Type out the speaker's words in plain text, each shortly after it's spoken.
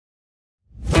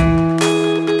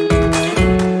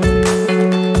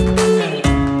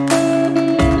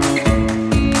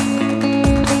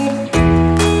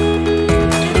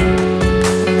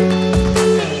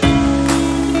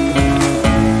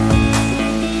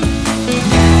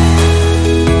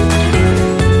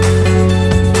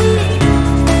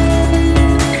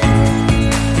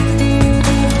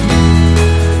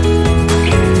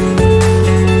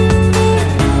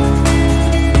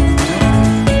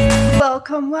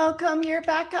welcome your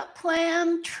backup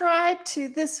plan tribe to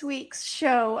this week's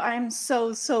show. I'm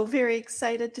so very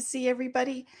excited to see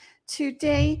everybody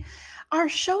today. Our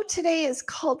show today is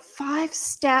called 5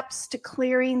 Steps to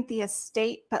Clearing the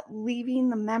Estate but Leaving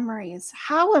the Memories.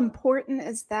 How important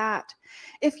is that?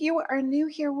 If you are new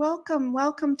here,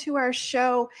 welcome to our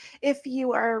show. If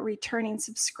you are a returning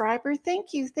subscriber,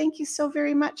 thank you so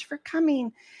very much for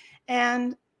coming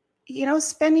and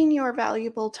spending your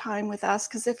valuable time with us,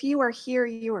 because if you are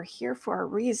here for a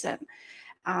reason.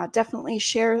 Definitely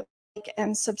share, like,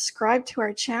 and subscribe to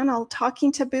our channel.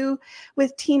 Talking Taboo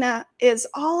with Tina is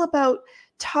all about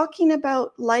talking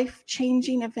about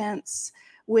life-changing events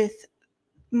with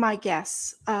my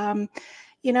guests.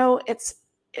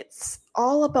 It's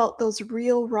all about those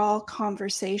real, raw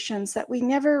conversations that we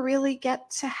never really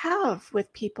get to have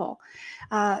with people.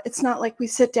 It's not like we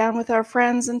sit down with our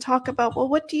friends and talk about, well,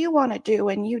 what do you want to do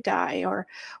when you die, or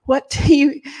what do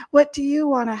you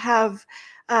want to have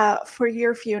for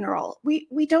your funeral?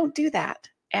 We don't do that,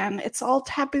 and it's all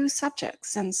taboo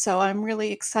subjects. And so I'm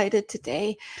really excited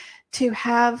today to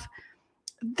have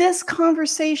this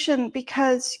conversation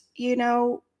because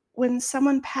when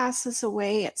someone passes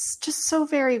away, it's just so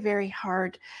very, very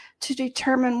hard to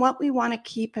determine what we want to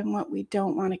keep and what we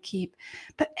don't want to keep.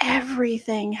 But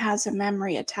everything has a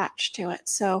memory attached to it.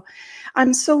 So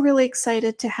I'm so really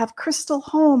excited to have Crystal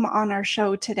Holm on our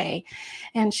show today.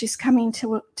 And she's coming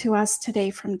to us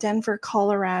today from Denver,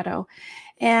 Colorado,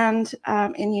 and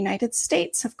in the United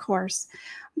States, of course.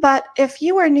 But if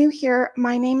you are new here,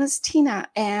 my name is Tina,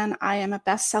 and I am a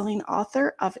best-selling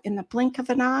author of In the Blink of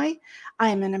an Eye. I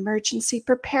am an emergency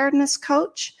preparedness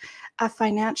coach, a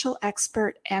financial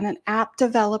expert, and an app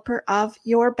developer of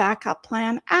Your Backup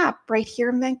Plan app right here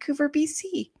in Vancouver,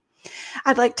 BC.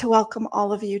 I'd like to welcome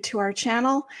all of you to our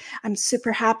channel. I'm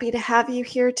super happy to have you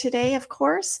here today, of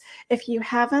course. If you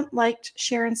haven't liked,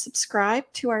 share, and subscribe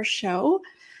to our show,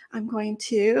 I'm going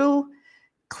to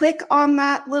click on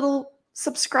that little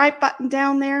subscribe button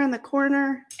down there in the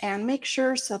corner and make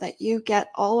sure so that you get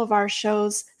all of our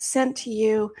shows sent to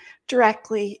you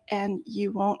directly and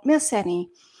you won't miss any.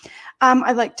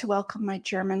 I'd like to welcome my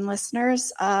German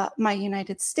listeners, my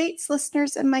United States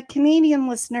listeners, and my Canadian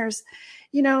listeners,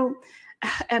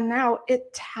 and now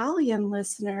Italian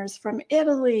listeners from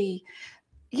Italy.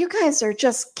 You guys are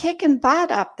just kicking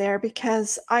butt up there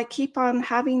because I keep on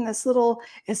having this little,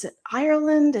 is it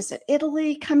Ireland? Is it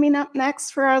Italy coming up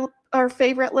next for our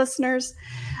favorite listeners?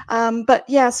 But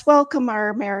yes, welcome our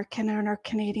American and our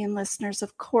Canadian listeners,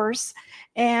 of course.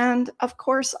 And of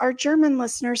course, our German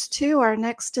listeners too are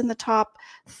next in the top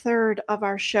third of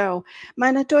our show.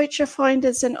 Meine deutsche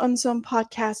Freunde sind in unserem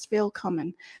Podcast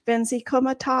willkommen. Wenn Sie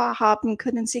Kommentare haben,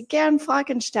 können Sie gern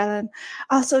Fragen stellen.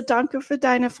 Also danke für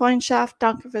deine Freundschaft.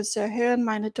 Danke fürs Hören,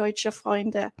 meine deutsche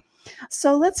Freunde.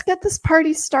 So let's get this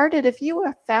party started. If you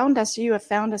have found us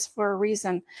for a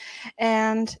reason.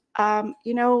 And,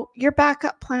 your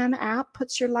backup plan app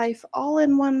puts your life all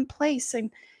in one place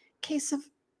in case of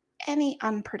any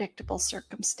unpredictable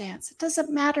circumstance. It doesn't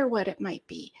matter what it might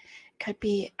be. It could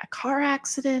be a car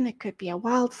accident. It could be a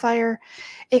wildfire.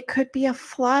 It could be a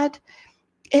flood.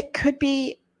 It could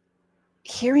be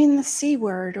hearing the C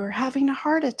word or having a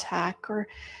heart attack or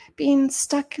being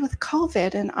stuck with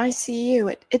COVID in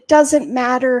ICU. It doesn't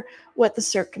matter what the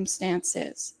circumstance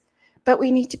is, but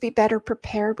we need to be better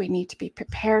prepared. We need to be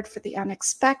prepared for the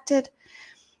unexpected.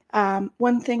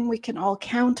 One thing we can all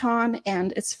count on,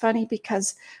 and it's funny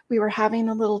because we were having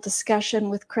a little discussion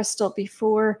with Crystal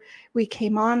before we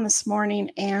came on this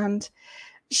morning, and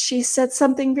she said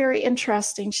something very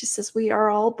interesting. She says, we are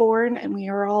all born and we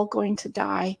are all going to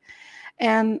die.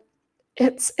 And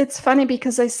it's funny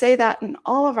because I say that in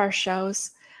all of our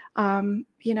shows. We're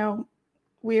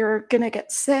going to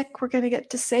get sick. We're going to get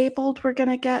disabled. We're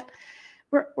going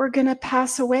to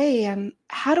pass away. And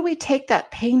how do we take that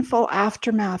painful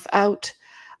aftermath out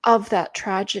of that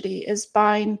tragedy is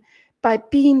by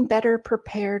being better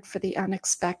prepared for the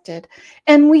unexpected.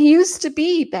 And we used to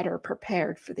be better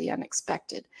prepared for the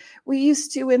unexpected. We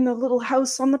used to in the little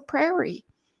house on the prairie.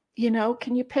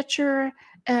 Can you picture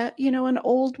an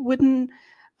old wooden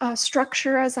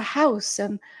structure as a house,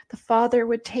 and the father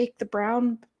would take the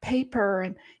brown paper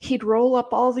and he'd roll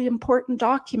up all the important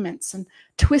documents and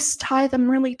tie them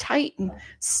really tight and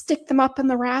stick them up in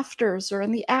the rafters or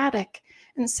in the attic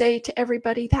and say to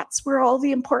everybody, that's where all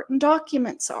the important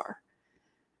documents are.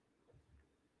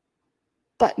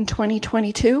 But in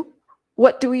 2022,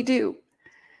 what do?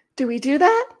 Do we do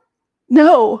that?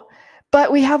 No.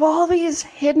 But we have all these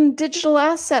hidden digital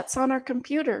assets on our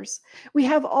computers. We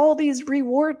have all these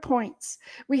reward points.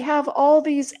 We have all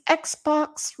these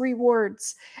Xbox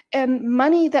rewards and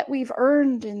money that we've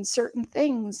earned in certain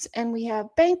things. And we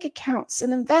have bank accounts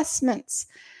and investments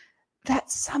that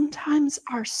sometimes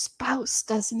our spouse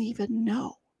doesn't even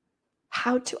know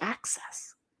how to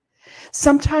access.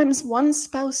 Sometimes one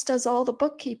spouse does all the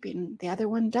bookkeeping, the other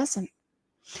one doesn't.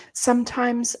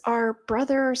 Sometimes our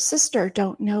brother or sister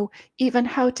don't know even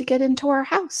how to get into our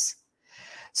house.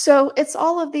 So it's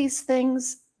all of these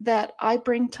things that I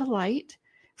bring to light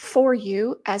for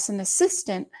you as an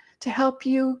assistant to help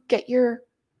you get your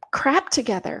crap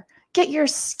together, get your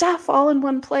stuff all in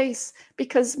one place,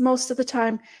 because most of the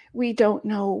time we don't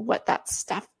know what that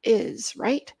stuff is,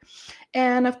 right?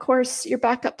 And of course, your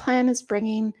backup plan is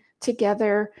bringing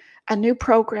together a new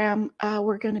program.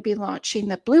 We're going to be launching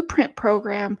the Blueprint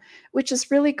program, which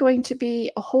is really going to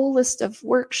be a whole list of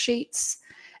worksheets,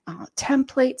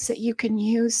 templates that you can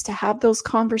use to have those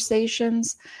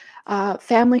conversations,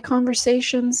 family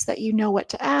conversations that you know what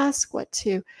to ask,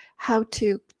 how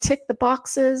to tick the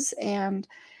boxes, and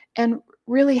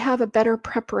really have a better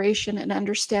preparation and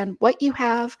understand what you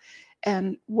have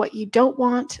and what you don't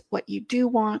want, what you do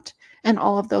want, and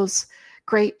all of those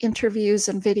great interviews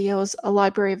and videos, a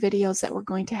library of videos that we're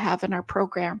going to have in our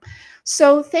program.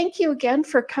 So thank you again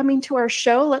for coming to our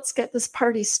show. Let's get this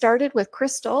party started with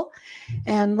Crystal,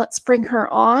 and let's bring her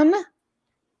on.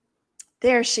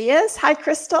 There she is. Hi,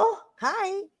 Crystal.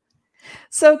 Hi.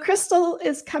 So Crystal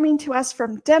is coming to us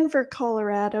from Denver,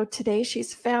 Colorado today.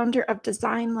 She's founder of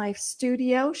Design Life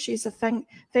Studio. She's a feng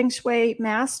shui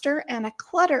master and a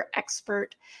clutter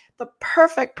expert, the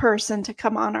perfect person to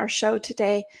come on our show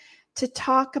today to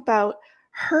talk about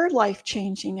her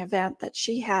life-changing event that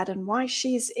she had and why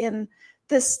she's in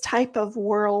this type of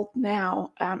world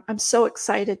now. I'm so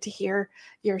excited to hear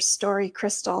your story,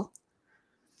 Crystal.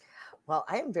 Well,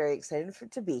 I am very excited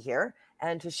to be here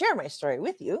and to share my story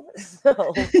with you.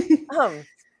 So I'm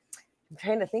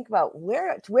trying to think about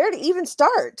where to even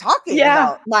start talking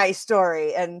about my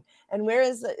story and where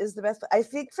is the best. I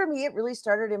think for me, it really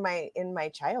started in my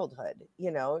childhood,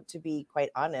 to be quite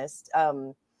honest.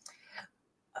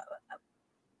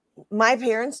 My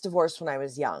parents divorced when I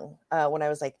was young, when I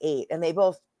was like 8, and they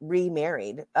both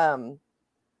remarried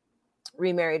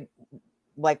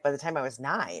like by the time I was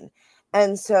 9.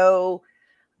 And so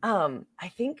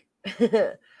I think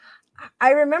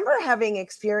I remember having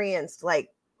experienced like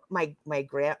my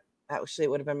actually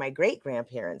it would have been my great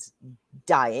grandparents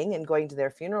dying and going to their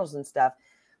funerals and stuff.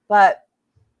 But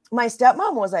my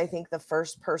stepmom was, I think, the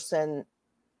first person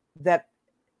that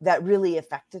really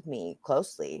affected me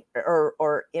closely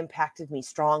or impacted me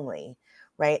strongly,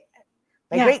 right?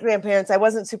 My great grandparents, I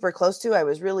wasn't super close to. I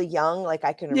was really young. Like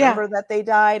I can remember that they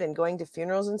died and going to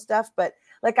funerals and stuff. But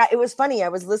like it was funny. I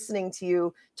was listening to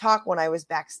you talk when I was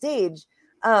backstage,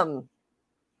 and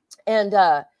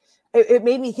it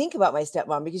made me think about my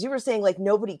stepmom, because you were saying like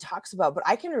nobody talks about. But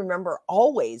I can remember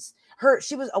always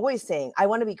she was always saying, "I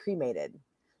want to be cremated."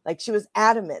 Like she was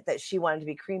adamant that she wanted to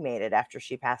be cremated after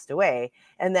she passed away,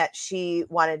 and that she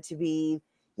wanted to be,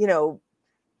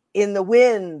 in the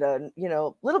wind and,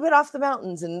 a little bit off the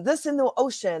mountains and this in the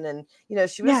ocean. And,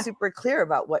 she was super clear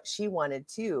about what she wanted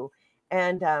too.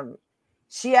 And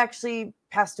she actually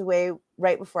passed away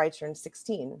right before I turned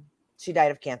 16. She died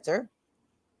of cancer.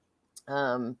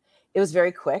 It was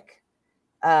very quick.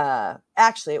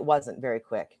 Actually, it wasn't very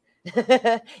quick.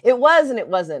 It was and it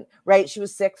wasn't, right? She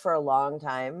was sick for a long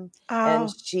time. And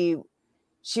she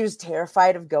was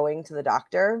terrified of going to the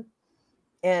doctor.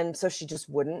 And so she just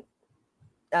wouldn't.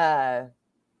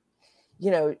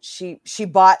 She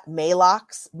bought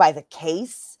Maalox by the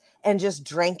case and just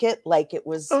drank it like it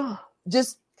was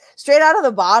just straight out of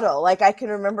the bottle. Like I can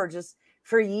remember just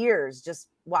for years just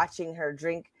watching her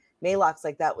drink Maalox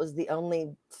like that was the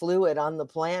only fluid on the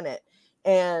planet.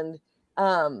 And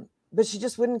but she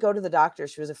just wouldn't go to the doctor.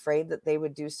 She was afraid that they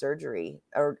would do surgery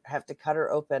or have to cut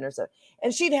her open or so.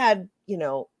 And she'd had,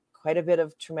 quite a bit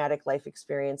of traumatic life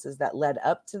experiences that led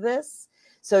up to this.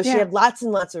 So she had lots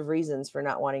and lots of reasons for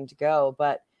not wanting to go.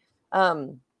 But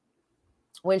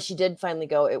when she did finally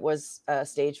go, it was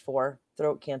stage 4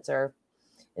 throat cancer.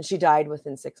 And she died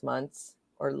within 6 months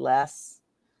or less.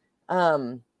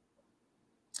 And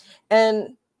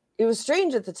it was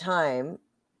strange at the time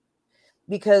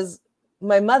because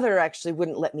my mother actually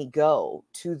wouldn't let me go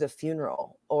to the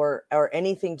funeral or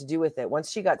anything to do with it.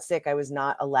 Once she got sick, I was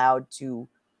not allowed to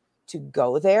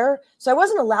go there. So I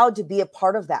wasn't allowed to be a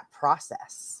part of that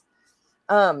process,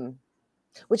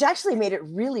 which actually made it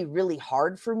really, really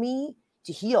hard for me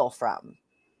to heal from.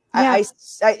 I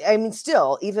mean,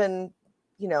 still, even,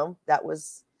 that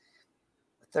was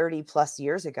 30 plus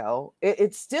years ago.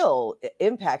 It still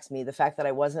impacts me, the fact that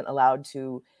I wasn't allowed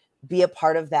to be a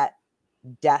part of that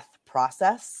death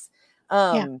process.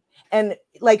 And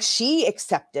like, she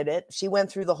accepted it. She went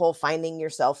through the whole finding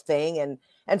yourself thing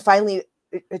and finally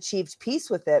achieved peace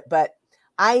with it. But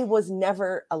I was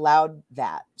never allowed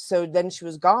that. So then she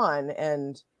was gone,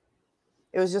 and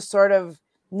it was just sort of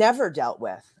never dealt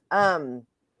with.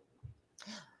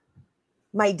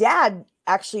 My dad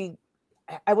actually,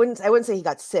 I wouldn't say he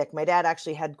got sick. My dad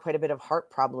actually had quite a bit of heart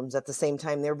problems at the same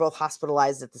time. They were both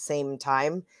hospitalized at the same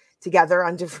time together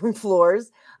on different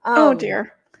floors. Oh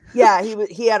dear. Yeah,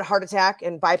 he had a heart attack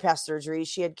and bypass surgery.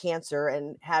 She had cancer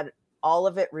and had all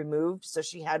of it removed. So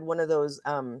she had one of those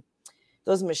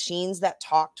machines that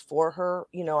talked for her,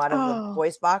 out of the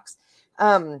voice box.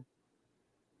 And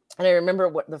I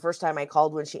remember the first time I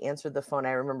called, when she answered the phone,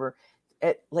 I remember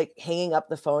it, like, hanging up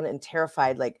the phone and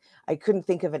terrified. Like, I couldn't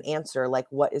think of an answer. Like,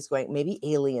 what is maybe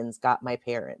aliens got my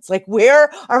parents. Like,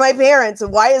 where are my parents?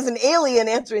 And why is an alien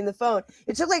answering the phone?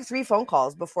 It took like 3 phone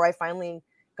calls before I finally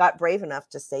got brave enough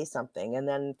to say something, and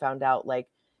then found out, like,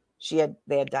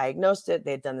 they had diagnosed it.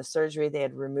 They had done the surgery. They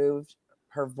had removed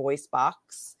her voice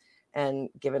box and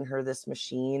given her this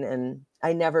machine. And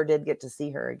I never did get to see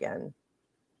her again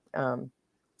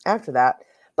after that.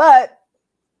 But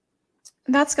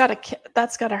that's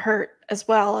gotta hurt as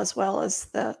well as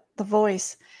the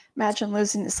voice. Imagine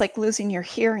it's like losing your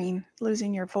hearing,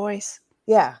 losing your voice.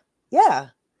 Yeah.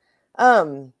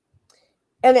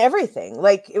 And everything,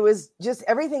 like, it was just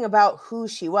everything about who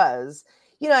she was.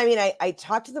 I mean, I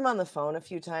talked to them on the phone a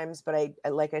few times, but I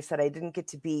like I said, I didn't get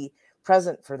to be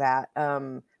present for that.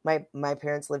 My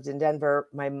parents lived in Denver.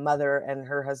 My mother and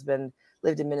her husband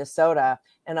lived in Minnesota,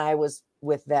 and I was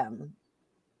with them.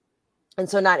 And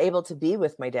so not able to be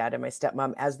with my dad and my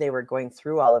stepmom as they were going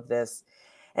through all of this.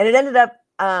 And it ended up,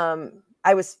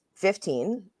 I was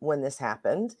 15 when this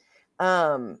happened.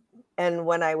 And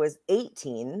when I was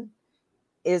 18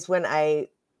 is when I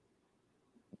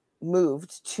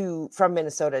moved from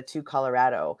Minnesota to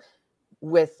Colorado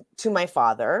to my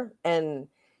father. And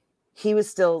he was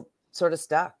still sort of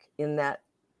stuck in that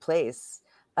place.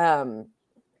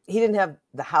 He didn't have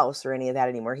the house or any of that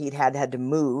anymore. He'd had to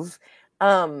move.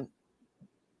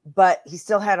 But he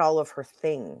still had all of her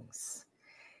things,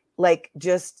 like,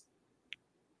 just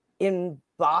in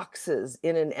boxes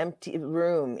in an empty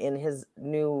room in his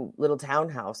new little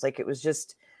townhouse. Like, it was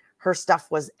just, her stuff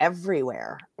was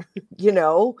everywhere,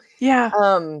 Yeah.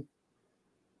 And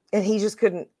he just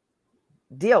couldn't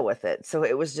deal with it. So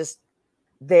it was just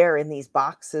there in these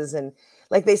boxes, and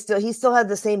like, he still had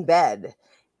the same bed.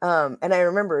 And I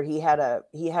remember he had a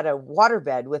water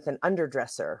bed with an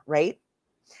underdresser, right?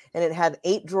 And it had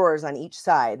 8 drawers on each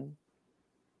side.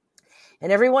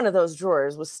 And every one of those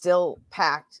drawers was still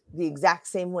packed the exact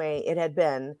same way it had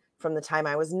been from the time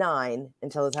I was 9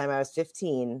 until the time I was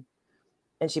 15.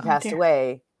 And she passed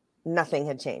away. Nothing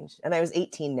had changed. And I was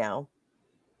 18 now.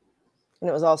 And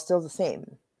it was all still the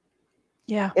same.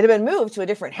 Yeah. It had been moved to a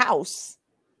different house,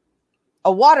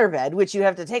 a waterbed, which you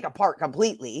have to take apart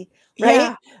completely, right?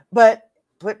 Yeah. But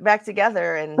put back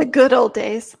together, and the good old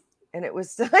days. And it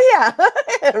was, yeah,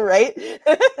 right.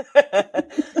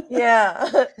 Yeah,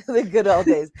 the good old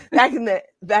days back in the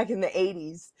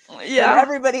 80s. Yeah,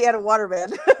 everybody had a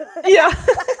waterbed. Yeah.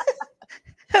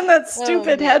 And that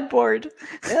stupid headboard.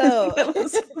 Oh. it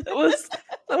was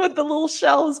with the little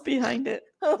shelves behind it.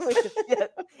 Oh my God, yeah.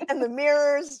 And the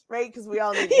mirrors, right? Because we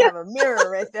all need to have a mirror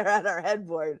right there at our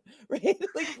headboard, right? Like,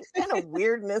 what kind of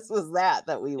weirdness was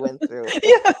that we went through?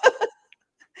 Yeah.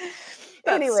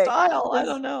 Anyway, style, I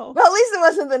don't know. Well, at least it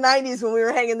wasn't the 90s when we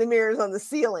were hanging the mirrors on the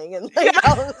ceiling, and like,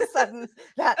 all of a sudden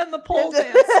that and the pole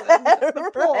dance, and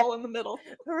the pole in the middle,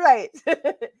 right?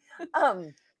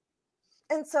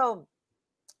 And so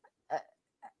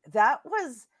that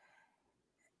was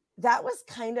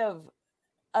kind of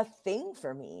a thing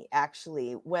for me,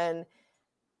 actually, when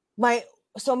my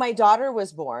daughter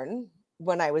was born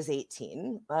when I was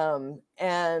 18.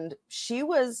 And she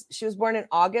was born in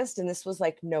August, and this was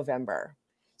like November.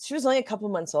 She was only a couple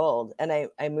months old. And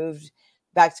I moved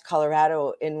back to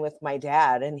Colorado in with my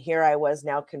dad. And here I was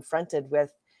now confronted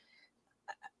with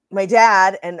my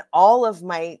dad and all of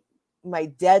my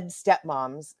dead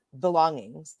stepmom's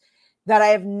belongings that I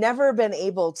have never been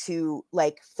able to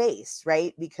like face,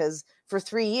 right? Because for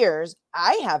 3 years,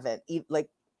 I haven't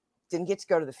didn't get to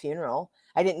go to the funeral.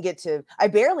 I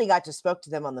barely got to spoke to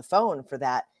them on the phone for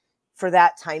that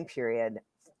time period.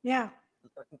 Yeah.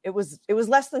 It was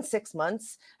less than 6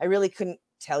 months. I really couldn't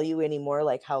tell you anymore,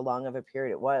 like how long of a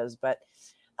period it was, but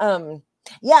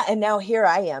yeah. And now here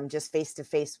I am, just face to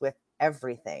face with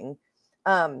everything.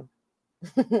 Um,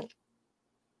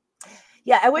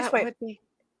 yeah, I wish That my, would be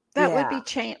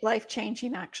yeah, life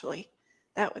changing actually.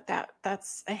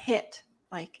 That's a hit.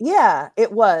 Like, yeah, it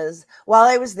was. While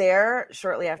I was there,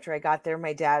 shortly after I got there,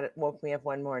 my dad woke me up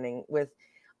one morning with,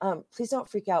 please don't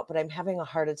freak out, but I'm having a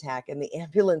heart attack and the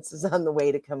ambulance is on the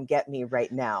way to come get me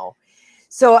right now.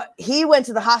 So he went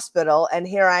to the hospital, and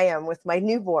here I am with my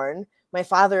newborn, my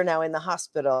father now in the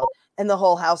hospital, and the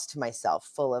whole house to myself,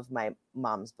 full of my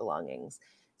mom's belongings.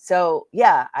 So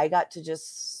yeah, I got to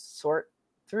just sort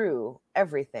through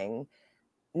everything.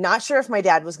 Not sure if my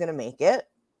dad was going to make it.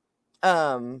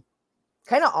 Um,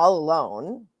 Kind of all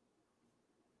alone,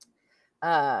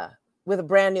 uh, with a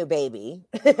brand new baby,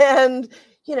 and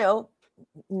you know,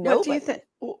 what do you think?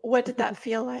 nobody. What did that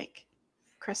feel like,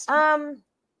 Kristen? Um,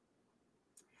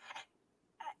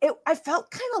 I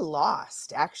felt kind of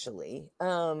lost, actually.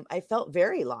 I felt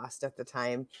very lost at the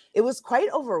time. It was quite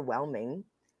overwhelming.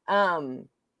 Um,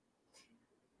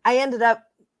 I ended up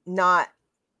not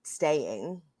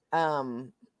staying.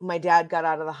 My dad got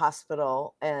out of the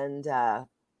hospital, and I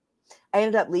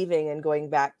ended up leaving and going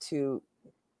back to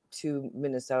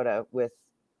Minnesota with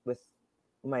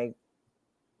my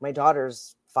my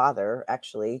daughter's father,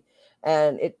 actually.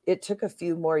 And it took a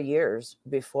few more years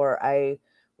before I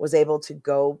was able to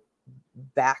go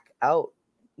back out,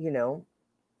 you know,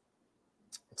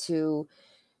 to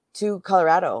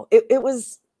Colorado. It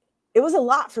was a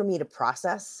lot for me to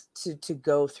process, to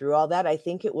go through all that. I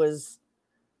think it was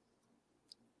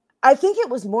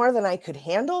more than I could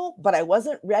handle, but I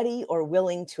wasn't ready or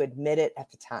willing to admit it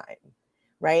at the time.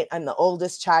 Right? I'm the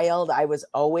oldest child. I was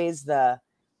always The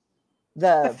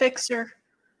the fixer.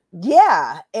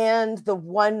 yeah, and the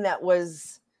one that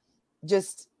was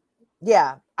just,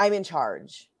 yeah, I'm in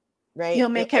charge, right? You'll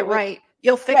make It it was right.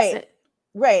 You'll fix right, it.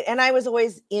 right. And I was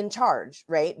always in charge,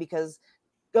 right? Because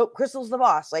go, Crystal's the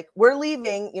boss. Like, we're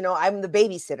leaving, I'm the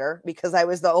babysitter because I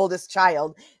was the oldest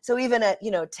child. So even at,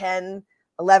 10,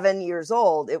 11 years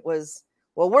old, it was,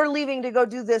 well, we're leaving to go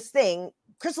do this thing.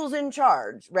 Crystal's in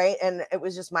charge, right? And it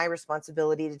was just my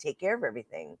responsibility to take care of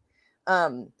everything.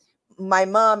 Um, my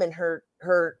mom and her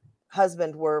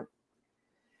husband were,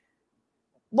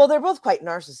 well, they're both quite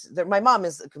narcissists. My mom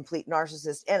is a complete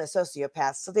narcissist and a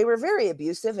sociopath. So they were very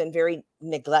abusive and very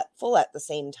neglectful at the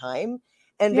same time.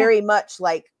 And Yeah. very much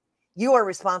like, you are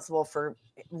responsible for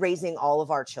raising all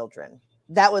of our children.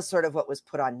 That was sort of what was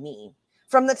put on me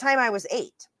from the time I was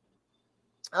 8.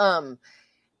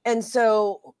 And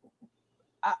so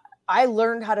I, I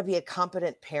learned how to be a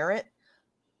competent parent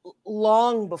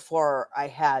long before I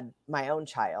had my own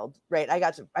child, right?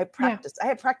 Yeah. I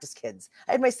had practice kids.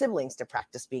 I had my siblings to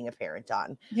practice being a parent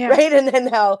on, Yeah. right? And then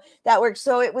how that worked.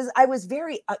 So I was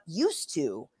very used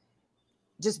to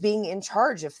just being in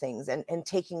charge of things, and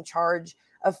taking charge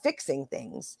of fixing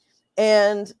things.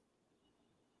 And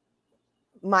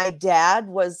my dad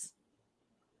was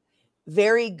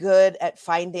very good at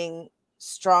finding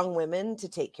strong women to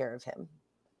take care of him.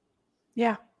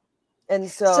 Yeah. And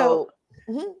So so,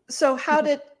 mhm. so how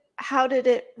did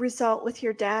it result with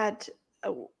your dad?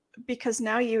 Uh, Because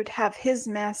now you'd have his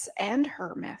mess and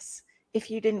her mess if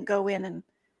you didn't go in and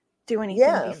do anything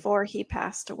Yeah. before he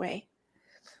passed away.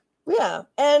 Yeah.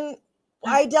 And Uh,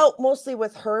 I dealt mostly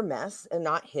with her mess and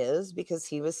not his, because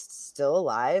he was still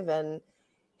alive, and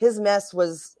his mess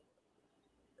was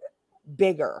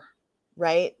bigger,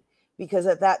 right? Because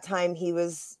at that time he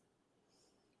was,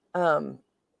 um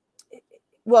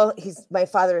well, my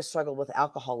father has struggled with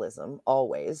alcoholism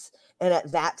always, and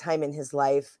at that time in his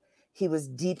life he was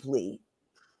deeply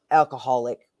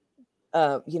alcoholic,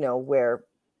 where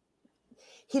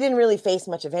he didn't really face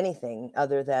much of anything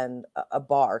other than a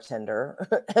bartender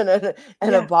and a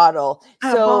yeah. bottle.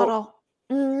 A So, bottle.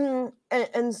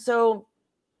 and so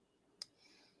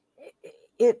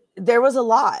there was a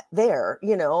lot there.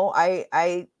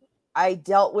 I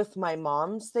dealt with my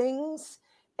mom's things,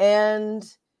 and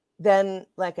then,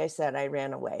 like I said, I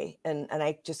ran away, and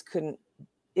I just couldn't.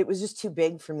 It was just too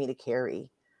big for me to carry.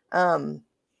 Um,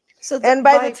 So and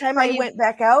by the time by I you. went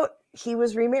back out, he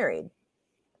was remarried,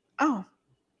 Oh,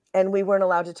 and we weren't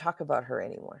allowed to talk about her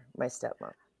anymore. My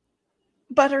stepmom.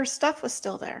 but her stuff was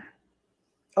still there.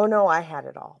 Oh no, I had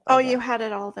it all Oh, by you then. had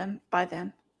it all then by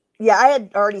then. Yeah, I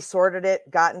had already sorted it,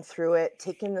 gotten through it,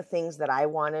 taken the things that I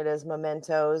wanted as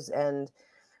mementos, and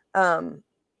um,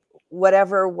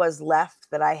 whatever was left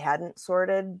that I hadn't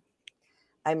sorted,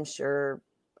 I'm sure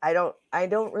I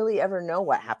don't really ever know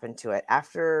what happened to it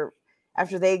after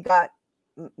they got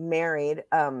married.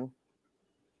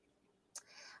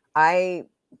 I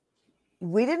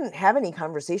We didn't have any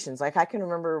conversations. Like, I can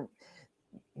remember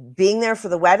being there for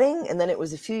the wedding, and then it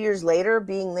was a few years later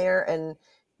being there and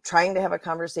trying to have a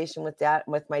conversation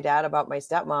with my dad about my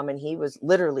stepmom, and he was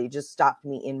literally just stopped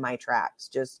me in my tracks.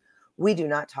 Just, we do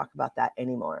not talk about that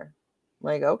anymore. I'm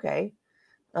like, okay.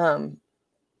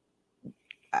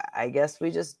 I guess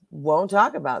we just won't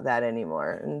talk about that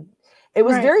anymore. And it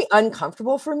was very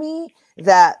uncomfortable for me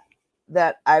that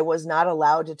I was not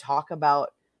allowed to talk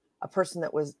about a person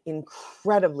that was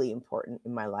incredibly important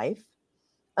in my life.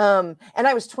 And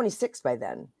I was 26 by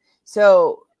then.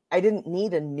 So I didn't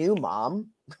need a new mom,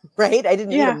 right? I didn't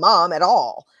need a mom at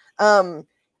all.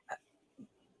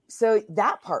 So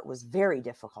that part was very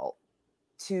difficult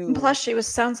to. Plus,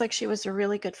 sounds like she was a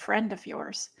really good friend of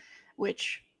yours,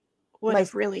 which would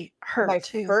have really hurt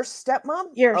too. My first stepmom?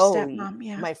 Your stepmom,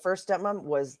 yeah. My first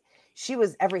stepmom she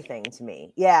was everything to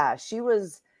me. Yeah, she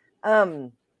was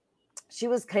kind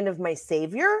of my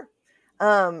savior,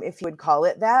 if you would call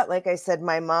it that. Like I said,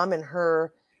 my mom and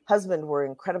her husband were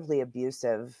incredibly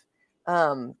abusive,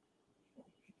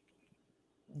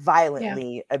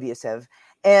 violently abusive.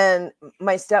 And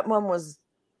my stepmom was,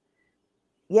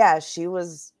 she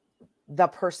was the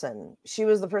person. She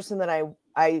was the person that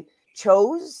I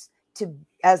chose to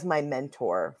as my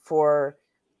mentor for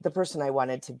the person I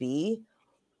wanted to be,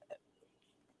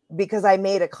 because I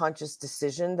made a conscious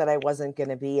decision that I wasn't going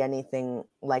to be anything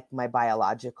like my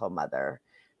biological mother,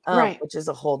 which is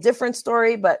a whole different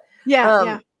story. But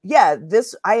I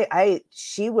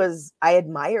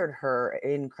admired her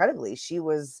incredibly. She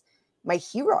was my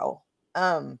hero.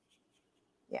 And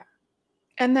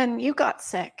then you got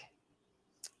sick.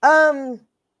 I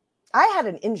had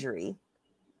an injury,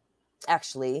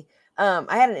 actually.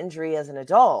 I had an injury as an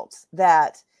adult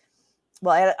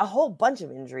I had a whole bunch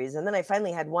of injuries. And then I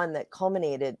finally had one that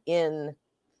culminated in,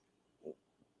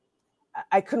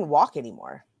 I couldn't walk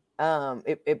anymore.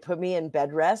 It put me in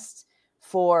bed rest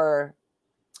for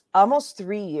almost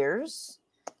 3 years.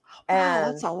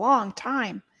 Wow, that's a long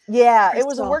time. Yeah, it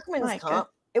was a workman's comp.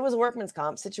 It was a workman's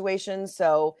comp situation.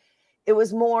 So it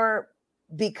was more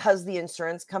because the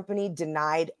insurance company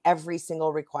denied every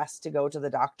single request to go to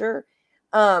the doctor,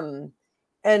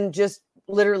 and just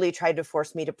literally tried to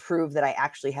force me to prove that I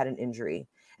actually had an injury.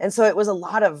 And so it was a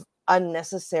lot of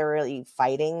unnecessarily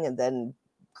fighting and then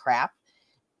crap.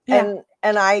 And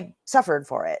I suffered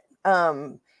for it.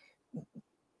 But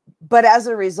as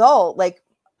a result, like,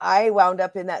 I wound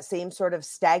up in that same sort of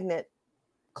stagnant,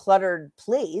 cluttered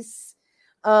place,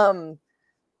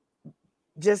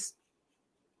 just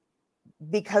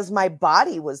because my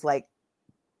body was like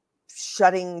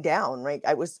shutting down, right?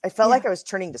 I felt like I was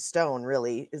turning to stone,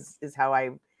 really, is how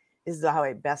I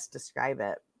best describe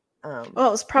it. Well, it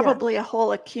was probably a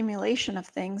whole accumulation of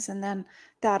things, and then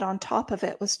that on top of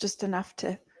it was just enough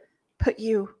to put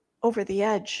you over the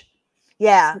edge.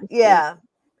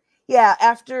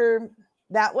 After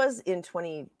that was in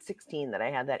 2016 that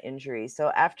I had that injury.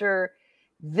 So after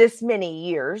this many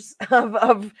years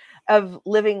of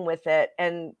living with it,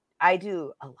 and I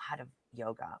do a lot of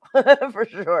yoga for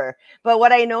sure. But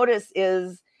what I notice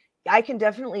is I can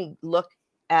definitely look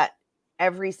at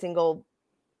every single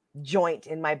joint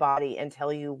in my body and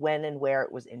tell you when and where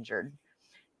it was injured.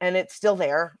 And it's still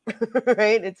there,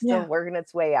 right? It's still working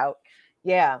its way out.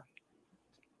 Yeah.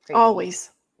 Crazy. Always.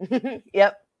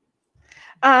 Yep.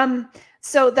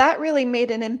 So that really made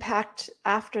an impact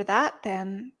after that,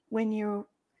 then, when you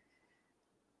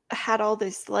had all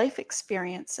these life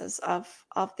experiences of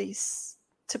these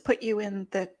to put you in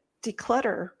the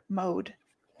declutter mode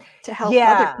to help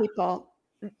other people.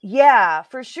 Yeah,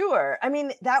 for sure. I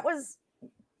mean, that was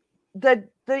the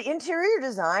interior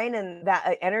design and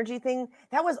that energy thing.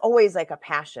 That was always like a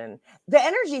passion. The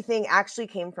energy thing actually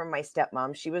came from my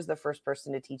stepmom. She was the first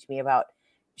person to teach me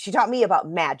she taught me about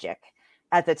magic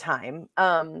at the time.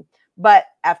 But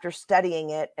after studying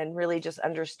it and really just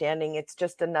understanding, it's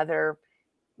just another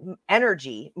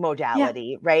energy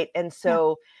modality, right? And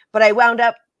so, but I wound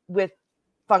up with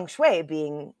feng shui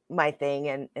being my thing,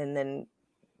 and then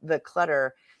the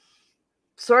clutter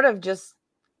sort of just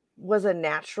was a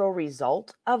natural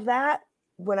result of that.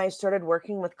 When I started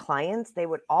working with clients, they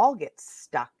would all get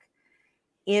stuck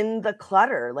in the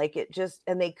clutter, like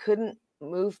and they couldn't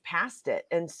move past it.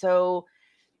 And so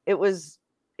it was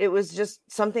just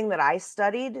something that I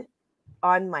studied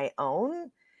on my own,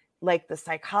 like the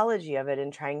psychology of it,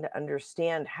 and trying to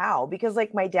understand how, because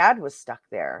like my dad was stuck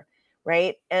there,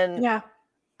 right? And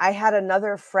I had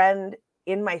another friend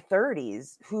in my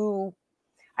 30s who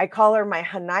I call her my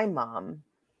Hanai mom,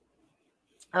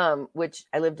 which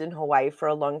I lived in Hawaii for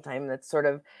a long time. That's sort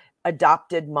of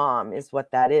adopted mom is what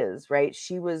that is, right?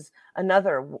 She was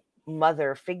another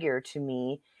mother figure to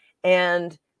me.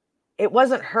 And it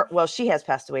wasn't her. Well, she has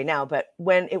passed away now, but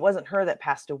when it wasn't her that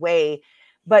passed away,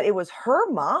 but it was her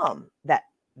mom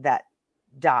that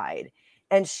died,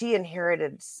 and she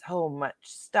inherited so much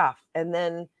stuff. And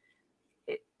then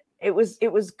it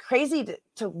was crazy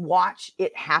to watch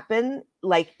it happen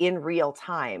like in real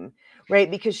time,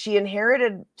 right? Because she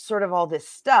inherited sort of all this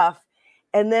stuff,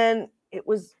 and then it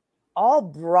was all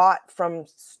brought from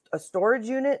a storage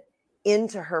unit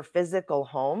into her physical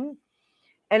home.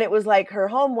 And it was like her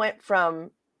home went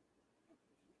from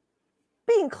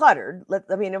being cluttered.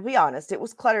 I mean, to be honest, it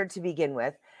was cluttered to begin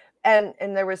with, and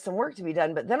there was some work to be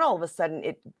done. But then all of a sudden,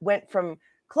 it went from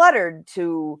cluttered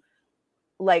to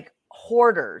like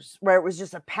hoarders, where it was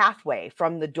just a pathway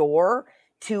from the door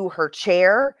to her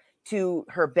chair, to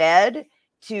her bed,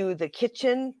 to the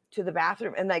kitchen, to the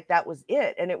bathroom, and like that was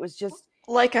it. And it was just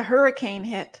like a hurricane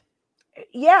hit.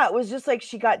 Yeah, it was just like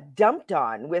she got dumped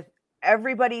on with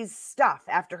everybody's stuff.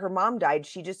 After her mom died,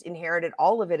 she just inherited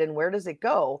all of it, and where does it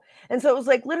go? And so it was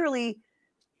like literally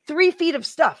 3 feet of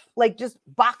stuff, like just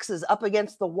boxes up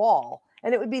against the wall,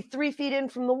 and it would be 3 feet in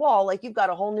from the wall, like you've got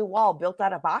a whole new wall built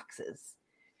out of boxes.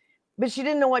 But she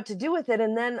didn't know what to do with it.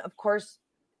 And then, of course,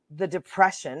 the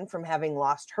depression from having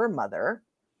lost her mother,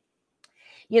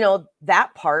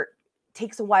 that part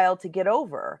takes a while to get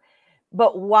over.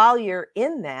 But while you're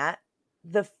in that,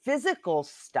 the physical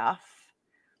stuff,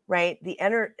 right? The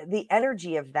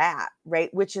energy of that,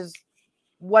 right? Which is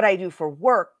what I do for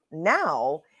work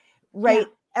now, right?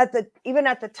 Yeah. Even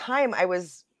at the time, I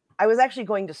was actually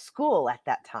going to school at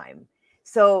that time.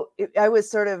 So I was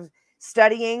sort of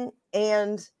studying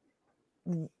and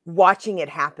watching it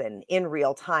happen in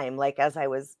real time, like as I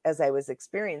was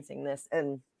experiencing this.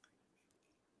 And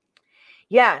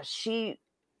yeah,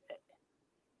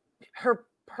 her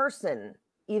person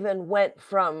even went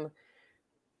from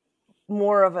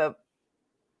more of a,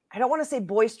 I don't want to say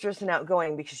boisterous and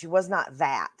outgoing, because she was not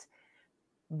that,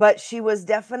 but she was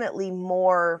definitely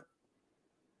more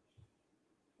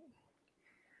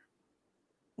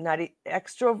not even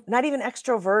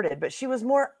extroverted, but she was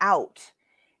more out.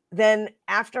 Then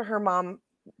after her mom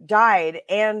died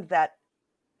and that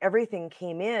everything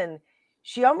came in,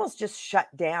 she almost just shut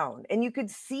down, and you could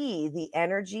see the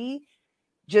energy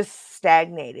just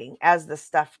stagnating as the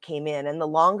stuff came in, and the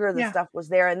longer the stuff was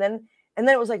there, and then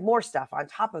it was like more stuff on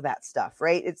top of that stuff,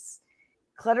 right? It's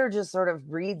clutter just sort of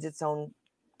breeds its own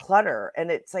clutter,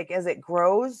 and it's like as it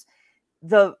grows,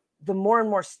 the more and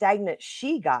more stagnant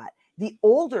she got, the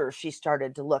older she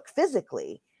started to look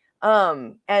physically,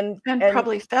 and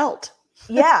probably felt.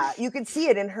 Yeah, you could see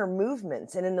it in her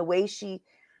movements and in the way she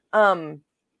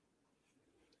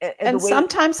and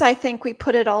sometimes I think we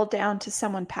put it all down to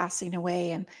someone passing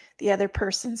away, and the other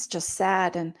person's just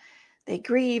sad and they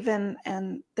grieve,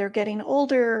 and they're getting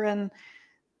older. And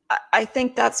I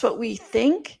think that's what we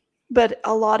think, but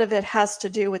a lot of it has to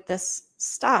do with this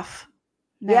stuff.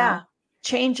 Now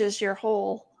changes your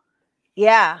whole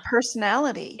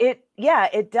personality.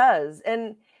 It does.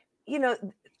 And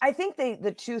I think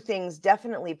the two things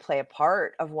definitely play a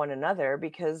part of one another,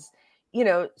 because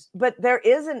but there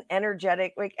is an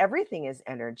energetic, like everything is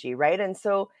energy, right? And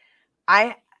so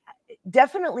I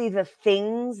definitely, the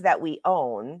things that we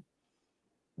own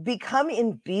become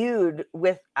imbued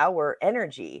with our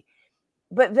energy.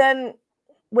 But then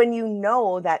when you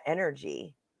know that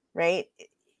energy, right,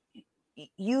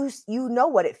 you know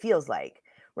what it feels like,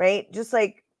 right? Just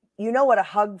like what a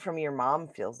hug from your mom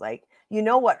feels like,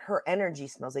 what her energy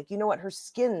smells like, what her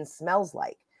skin smells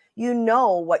like,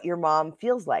 what your mom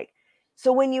feels like.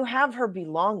 So when you have her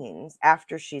belongings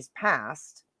after she's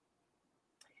passed,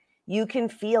 you can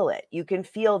feel it. You can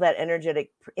feel that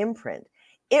energetic imprint.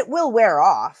 It will wear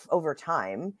off over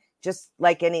time, just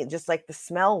like the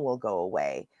smell will go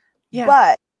away. Yeah.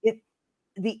 But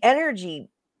the energy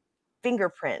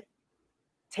fingerprint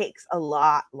takes a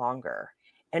lot longer,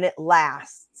 and it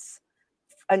lasts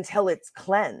until it's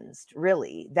cleansed.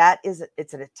 Really,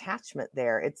 it's an attachment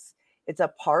there. It's a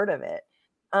part of it.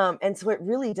 And so it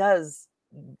really does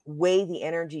weigh the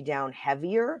energy down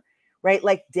heavier, right?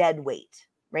 Like dead weight,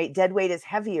 right? Dead weight is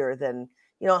heavier than,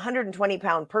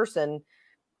 120-pound person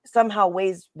somehow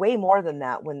weighs way more than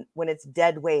that when it's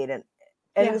dead weight. And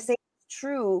the same is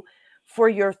true for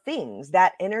your things.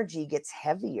 That energy gets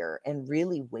heavier and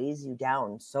really weighs you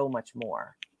down so much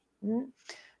more. Mm-hmm.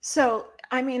 So,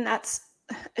 I mean,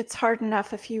 it's hard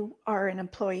enough if you are an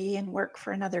employee and work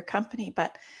for another company,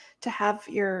 but to have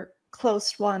your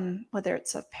close one, whether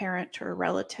it's a parent or a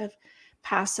relative,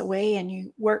 pass away, and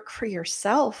you work for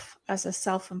yourself as a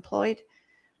self-employed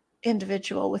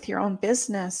individual with your own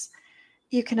business,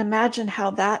 you can imagine how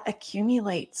that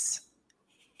accumulates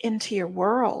into your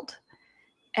world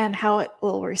and how it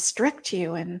will restrict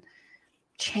you and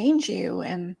change you.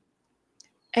 And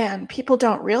And people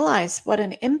don't realize what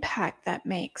an impact that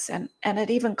makes. And it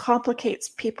even complicates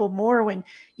people more when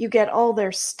you get all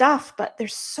their stuff, but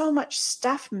there's so much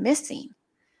stuff missing,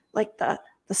 like the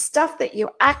stuff that you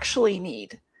actually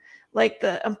need, like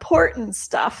the important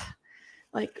stuff,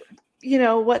 like,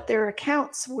 what their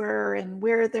accounts were and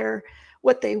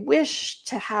what they wish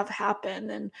to have happen.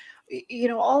 And,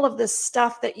 all of this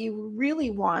stuff that you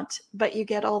really want, but you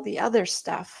get all the other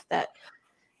stuff that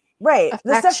right.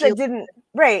 The stuff affects you. that didn't,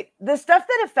 right. The stuff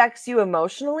that affects you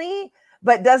emotionally,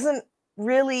 but doesn't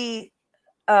really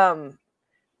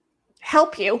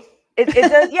help you. It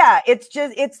does. Yeah. It's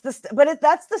just,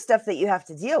 that's the stuff that you have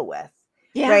to deal with.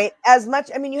 Yeah. Right. As much,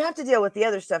 I mean, you have to deal with the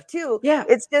other stuff too. Yeah.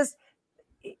 It's just,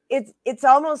 it's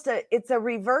almost it's a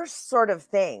reverse sort of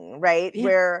thing, right? Yeah.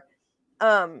 Where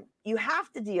you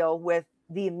have to deal with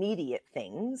the immediate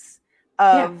things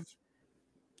of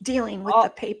dealing with the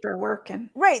paperwork and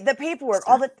right, the paperwork,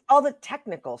 stuff. all the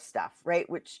technical stuff, right?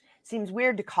 Which seems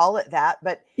weird to call it that,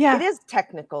 but it is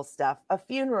technical stuff, a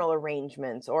funeral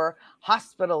arrangements or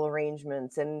hospital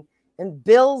arrangements and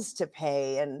bills to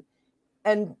pay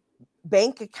and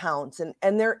bank accounts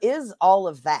and there is all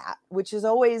of that, which is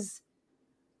always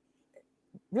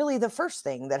really the first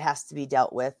thing that has to be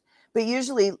dealt with. But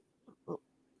usually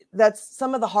that's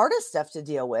some of the hardest stuff to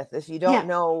deal with if you don't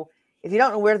know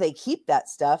where they keep that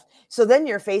stuff. So then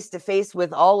you're face to face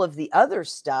with all of the other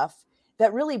stuff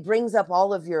that really brings up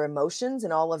all of your emotions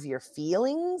and all of your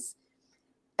feelings.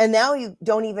 And now you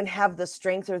don't even have the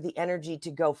strength or the energy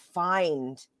to go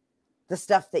find the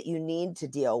stuff that you need to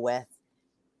deal with,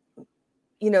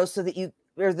 so that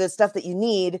or the stuff that you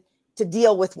need to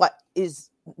deal with what is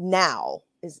now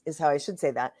is how I should say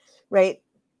that. Right.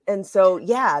 And so,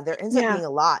 there ends up being a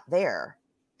lot there.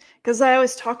 Because I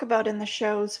always talk about in the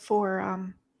shows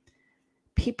for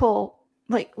people,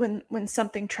 like when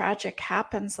something tragic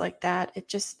happens like that,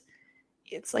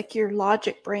 it's like your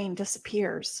logic brain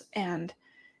disappears and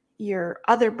your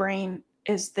other brain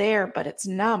is there, but it's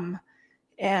numb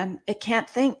and it can't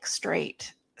think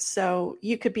straight. So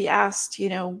you could be asked,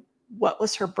 what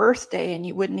was her birthday? And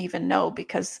you wouldn't even know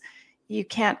because you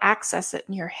can't access it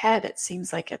in your head. It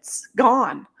seems like it's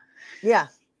gone. Yeah.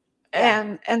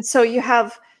 And so you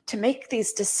have to make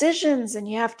these decisions and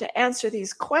you have to answer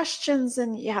these questions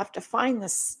and you have to find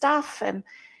this stuff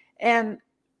and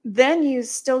then you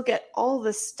still get all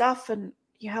this stuff and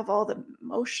you have all the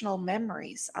emotional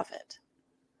memories of it.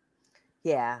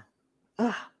 Yeah.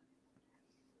 Ugh.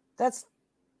 That's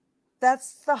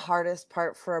the hardest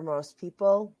part for most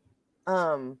people.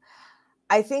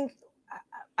 I think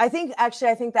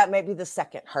that might be the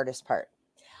second hardest part.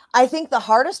 I think the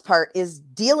hardest part is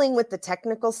dealing with the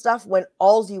technical stuff when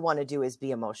all you want to do is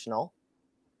be emotional.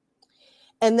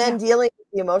 And then dealing with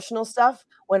the emotional stuff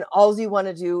when all you want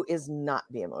to do is not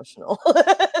be emotional.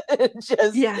 You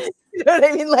know what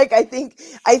I mean? Like, I think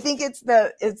it's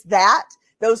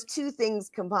those two things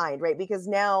combined, right? Because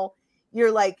now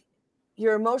you're like,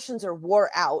 your emotions are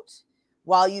wore out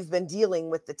while you've been dealing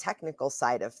with the technical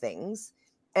side of things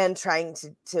and trying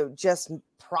to just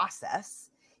process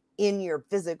in your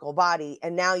physical body.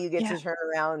 And now you get to turn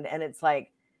around and it's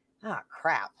like,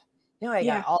 crap. Now I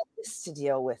got all this to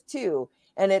deal with too.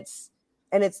 And it's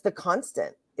the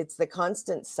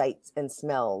constant sights and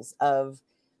smells of,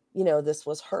 this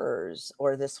was hers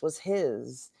or this was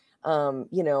his,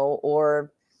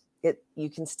 or you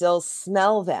can still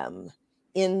smell them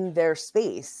in their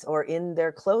space or in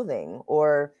their clothing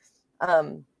or,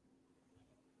 that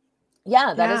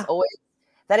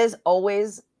is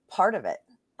always part of it.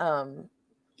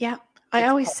 I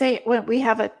always say when we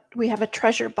have a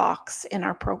treasure box in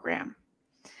our program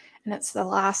and it's the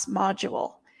last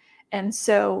module. And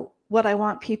so what I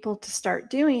want people to start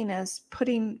doing is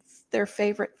putting their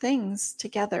favorite things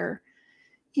together.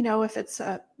 If it's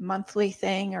a monthly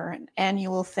thing or an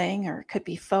annual thing, or it could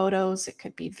be photos, it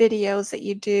could be videos that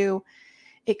you do.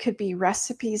 It could be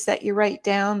recipes that you write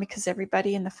down because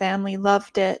everybody in the family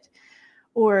loved it.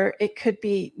 Or it could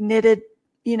be knitted,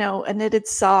 a knitted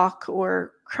sock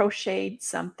or crocheted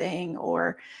something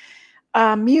or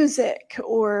music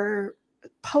or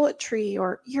poetry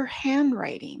or your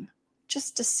handwriting,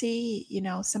 just to see,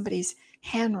 somebody's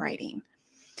handwriting.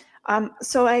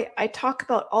 So I talk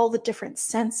about all the different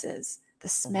senses, the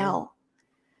smell,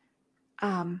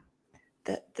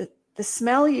 the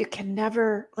smell you can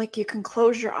never, like you can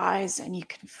close your eyes and you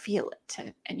can feel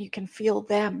it and you can feel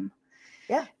them.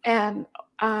 Yeah. And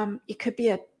it could be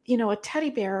a teddy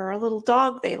bear or a little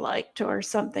dog they liked or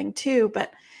something too,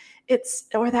 but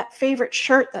or that favorite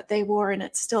shirt that they wore and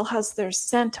it still has their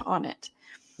scent on it.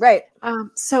 Right.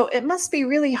 So it must be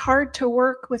really hard to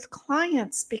work with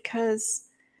clients because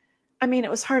I mean,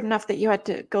 it was hard enough that you had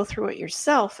to go through it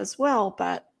yourself as well,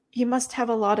 but you must have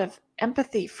a lot of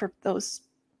empathy for those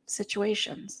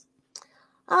situations.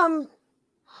 Um,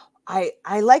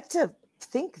 I like to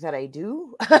think that I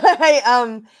do.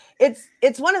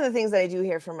 It's one of the things that I do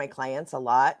hear from my clients a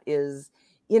lot is,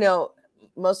 you know,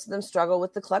 most of them struggle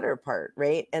with the clutter part,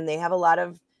 right? And they have a lot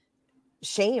of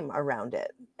shame around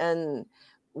it. And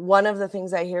one of the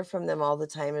things I hear from them all the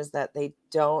time is that they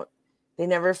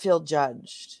never feel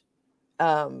judged.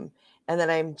 And that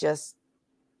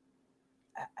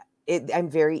I'm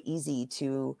very easy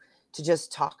to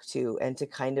just talk to and to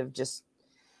kind of just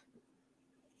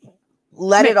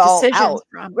let Make it all decisions out.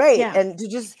 from. Right. Yeah. And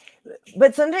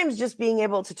but sometimes just being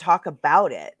able to talk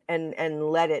about it and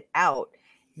let it out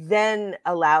then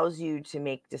allows you to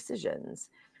make decisions.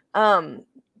 Um,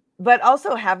 but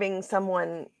also having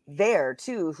someone there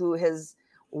too who has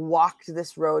walked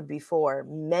this road before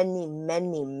many,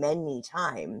 many, many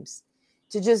times,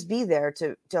 to just be there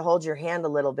to hold your hand a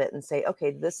little bit and say,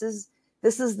 okay, this is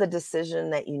the decision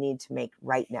that you need to make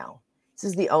right now. This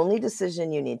is the only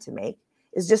decision you need to make,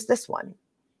 is just this one.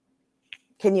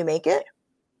 Can you make it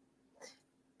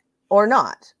or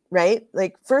not? Right?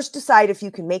 Like, first decide if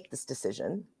you can make this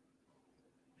decision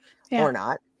or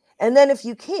not. And then if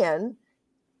you can,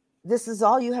 this is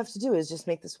all you have to do, is just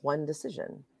make this one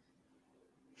decision.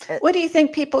 What do you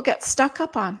think people get stuck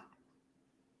up on?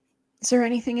 Is there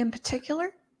anything in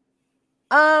particular?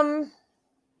 What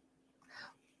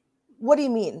do you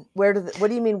mean? What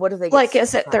do you mean? What do they get Like, stuck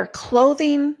is it on? their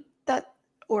clothing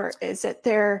or is it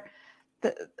the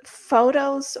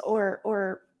photos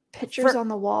or pictures on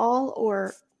the wall?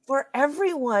 Or for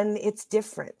everyone, it's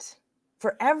different.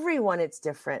 For everyone, it's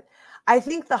different. I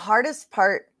think the hardest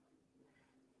part,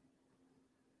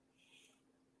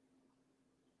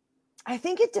 I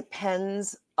think it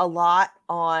depends a lot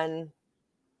on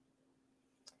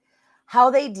how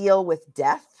they deal with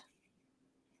death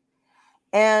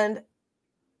and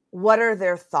what are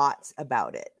their thoughts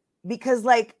about it. Because,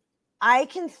 like, I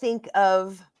can think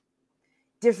of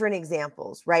different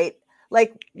examples, right?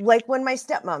 Like when my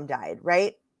stepmom died,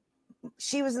 right?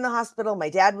 She was in the hospital, my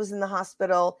dad was in the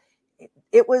hospital.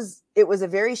 It was a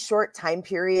very short time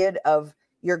period of,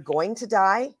 you're going to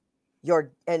die,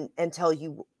 until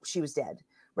she was dead,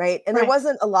 right? And there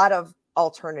wasn't a lot of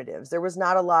alternatives. There was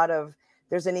not a lot of,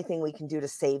 there's anything we can do to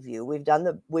save you. We've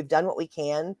done what we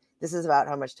can. This is about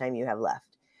how much time you have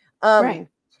left. And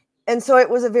so it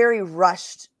was a very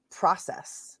rushed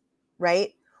process,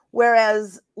 right?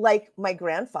 Whereas, like, my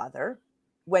grandfather,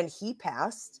 when he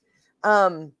passed,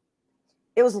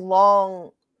 it was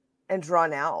long and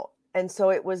drawn out. And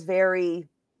so it was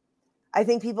I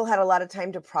think people had a lot of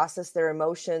time to process their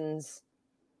emotions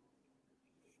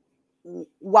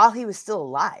while he was still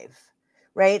alive,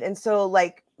 right? And so,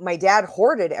 like, my dad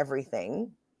hoarded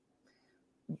everything,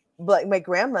 but my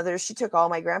grandmother, she took all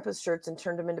my grandpa's shirts and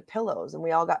turned them into pillows, and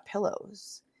we all got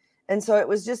pillows. And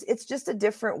so it's just a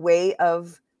different way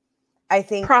of, I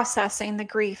think, processing the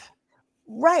grief.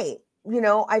 Right.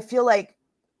 I feel like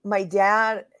my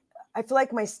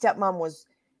stepmom was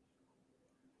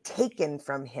taken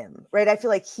from him, right? I feel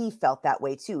like he felt that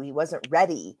way too. He wasn't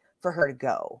ready for her to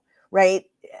go, right?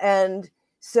 And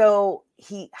so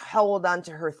he held on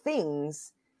to her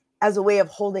things as a way of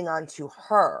holding on to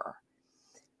her.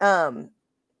 And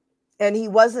he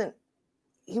wasn't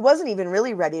even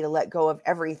really ready to let go of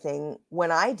everything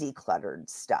when I decluttered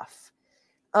stuff.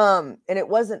 And it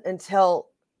wasn't until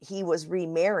he was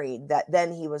remarried that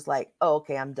then he was like, oh,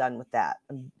 okay, I'm done with that.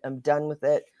 I'm done with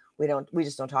it. We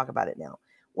just don't talk about it now.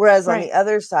 Whereas on the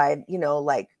other side,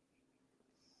 like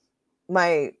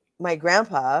my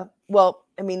grandpa, well,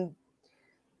 I mean,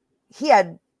 he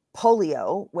had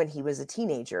polio when he was a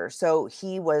teenager. So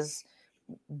he was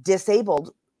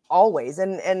disabled always.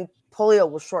 And polio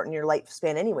will shorten your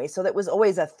lifespan anyway. So that was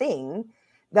always a thing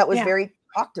that was very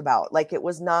talked about. Like, it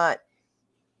was not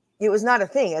a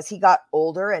thing. As he got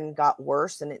older and got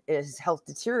worse and his health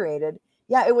deteriorated,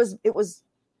 it was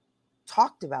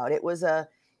talked about.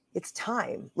 It's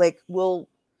time. Like, we'll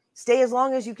stay as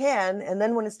long as you can, and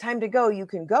then when it's time to go, you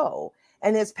can go.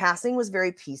 And his passing was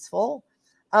very peaceful.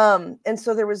 And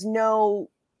so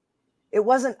it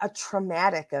wasn't a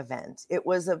traumatic event. It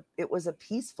was a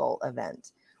peaceful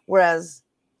event. Whereas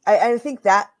I think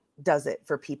that does it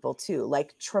for people too.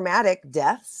 Like, traumatic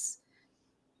deaths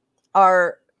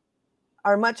are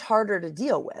much harder to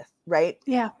deal with, right?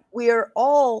 Yeah. We are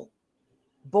all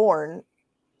born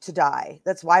to die.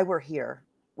 That's why we're here.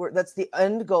 That's the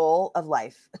end goal of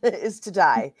life is to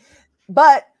die.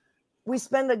 But we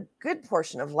spend a good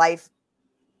portion of life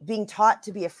being taught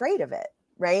to be afraid of it,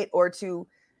 right? Or to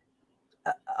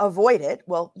avoid it.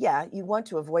 Well, yeah, you want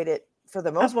to avoid it for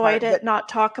the most Avoid part, it, but not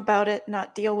talk about it,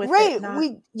 not deal with it, right, not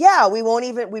we won't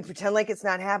even, we pretend like it's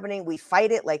not happening. We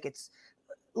fight it like it's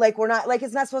like we're not, like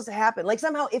it's not supposed to happen. Like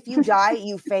somehow if you die,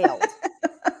 you failed.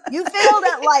 You failed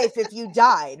at life if you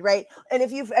died, right? And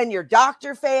if you and your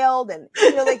doctor failed, and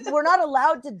like we're not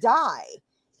allowed to die.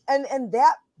 And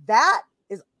that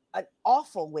is an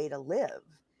awful way to live,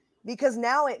 because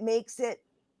now it makes it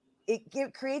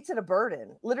creates it a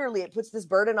burden. Literally, it puts this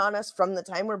burden on us from the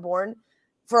time we're born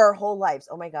for our whole lives.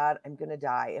 Oh my God, I'm going to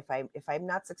die. If I'm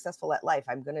not successful at life,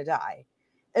 I'm going to die.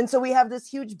 And so we have this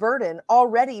huge burden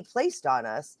already placed on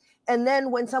us. And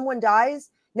then when someone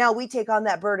dies, now we take on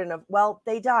that burden of, well,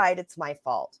 they died, it's my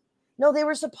fault. No, they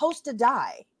were supposed to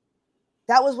die.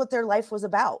 That was what their life was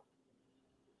about.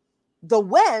 The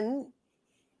when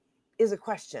is a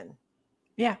question.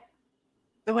 Yeah.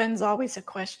 The when's always a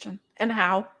question. And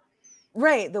how.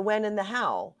 Right. The when and the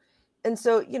how. And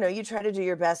so, you try to do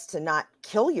your best to not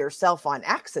kill yourself on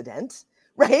accident,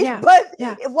 right? Yeah. But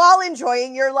Yeah. while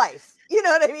enjoying your life, you know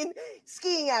what I mean?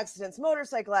 Skiing accidents,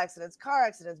 motorcycle accidents, car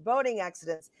accidents, boating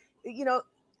accidents,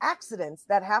 accidents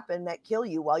that happen that kill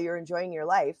you while you're enjoying your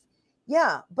life.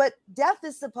 Yeah. But death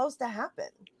is supposed to happen.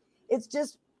 It's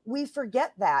just, we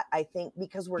forget that, I think,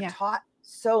 because we're taught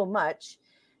so much.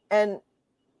 And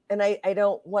I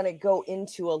don't want to go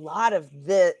into a lot of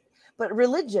but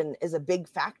religion is a big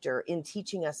factor in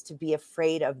teaching us to be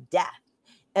afraid of death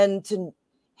and to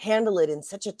handle it in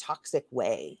such a toxic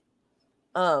way.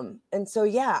 And so,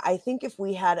 yeah, I think if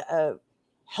we had a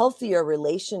healthier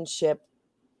relationship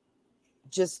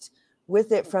just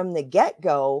with it from the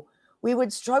get-go, we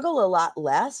would struggle a lot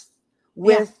less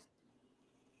with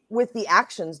the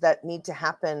actions that need to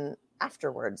happen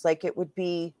afterwards. Like it would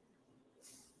be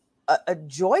a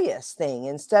joyous thing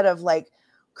instead of like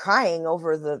crying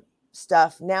over the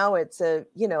stuff. Now it's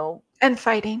and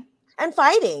fighting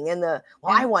and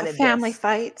I wanted family this.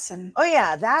 fights. And oh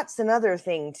yeah, that's another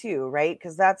thing too, right?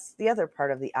 Because that's the other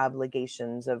part of the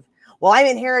obligations of, well, I'm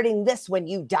inheriting this when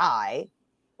you die.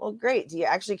 Well, great. Do you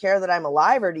actually care that I'm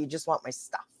alive, or do you just want my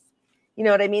stuff? You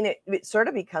know what I mean? It sort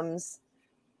of becomes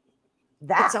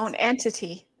that its own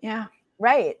entity. Yeah.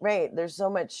 Right. There's so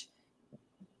much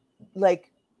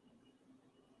like,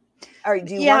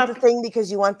 do you want the thing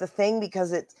because you want the thing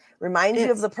because it reminds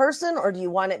you of the person, or do you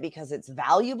want it because it's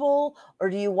valuable, or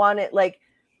do you want it like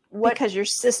what? Because your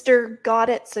sister got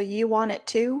it, so you want it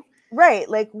too? Right.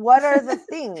 Like, what are the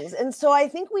things? And so I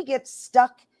think we get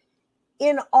stuck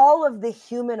in all of the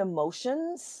human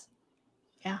emotions.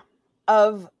 Yeah.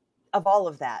 Of all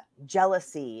of that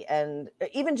jealousy, and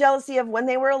even jealousy of when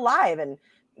they were alive and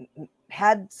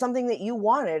had something that you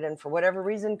wanted and for whatever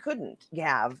reason couldn't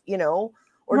have,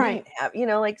 or didn't have,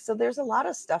 like, so there's a lot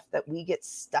of stuff that we get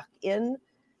stuck in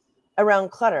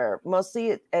around clutter,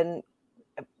 mostly, and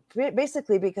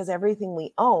basically because everything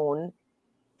we own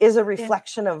is a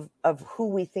reflection of who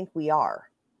we think we are.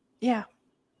 Yeah.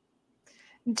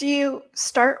 Do you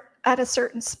start at a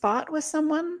certain spot with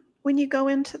someone when you go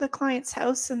into the client's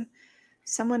house and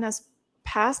someone has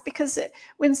passed? Because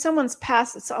when someone's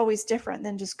passed, it's always different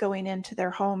than just going into their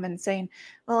home and saying,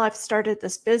 well, I've started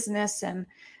this business and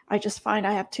I just find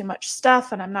I have too much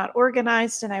stuff and I'm not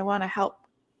organized and I want to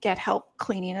get help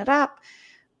cleaning it up.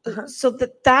 Uh-huh. So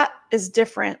that is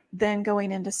different than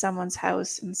going into someone's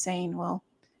house and saying, well,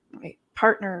 my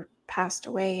partner passed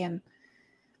away and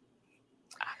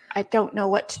I don't know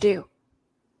what to do.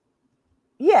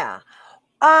 Yeah.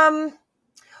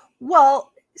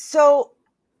 Well, so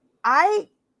I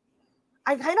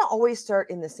kind of always start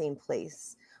in the same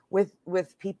place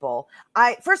with people.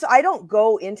 I don't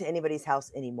go into anybody's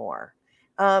house anymore.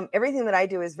 Everything that I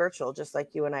do is virtual, just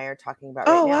like you and I are talking about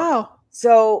right now. Wow.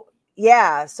 So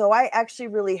yeah, so I actually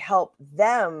really help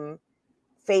them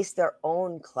face their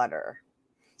own clutter.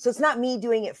 So it's not me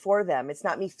doing it for them. It's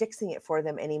not me fixing it for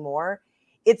them anymore.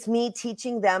 It's me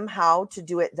teaching them how to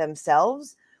do it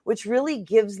themselves, which really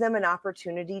gives them an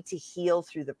opportunity to heal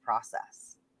through the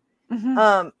process.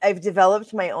 Mm-hmm. I've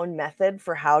developed my own method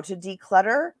for how to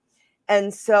declutter.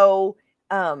 And so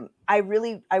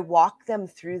I walk them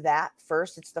through that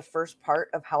first. It's the first part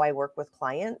of how I work with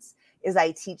clients is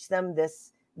I teach them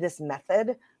this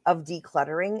method of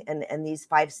decluttering and these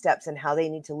 5 steps and how they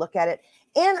need to look at it.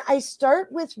 And I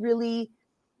start with really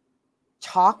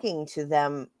talking to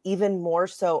them even more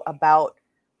so about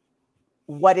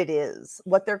what it is,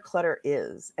 what their clutter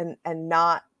is, and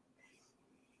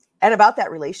about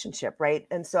that relationship, right?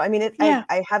 And so, I mean,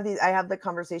 I have the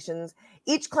conversations.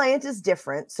 Each client is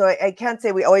different, so I can't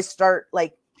say we always start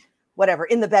like whatever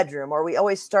in the bedroom, or we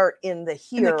always start in the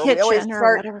kitchen, or we always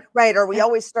start right, or we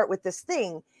always start with this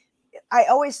thing. I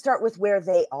always start with where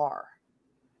they are.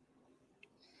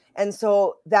 And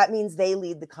so that means they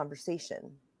lead the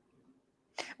conversation.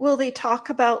 Will they talk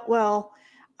about, well,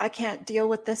 I can't deal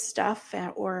with this stuff,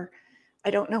 or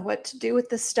I don't know what to do with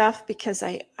this stuff because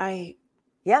I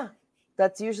Yeah,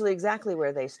 that's usually exactly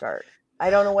where they start. I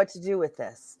don't know what to do with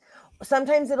this.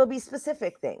 Sometimes it'll be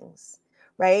specific things,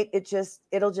 right?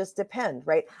 It'll just depend,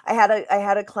 right? I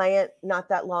had a client not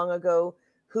that long ago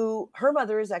who her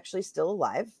mother is actually still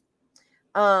alive.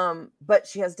 But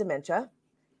she has dementia,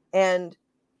 and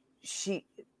she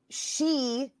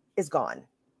is gone.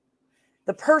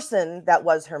 The person that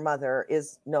was her mother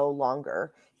is no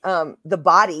longer. The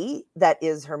body that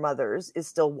is her mother's is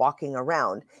still walking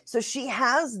around. So she's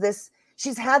had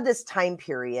this time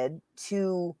period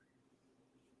to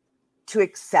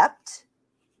accept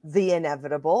the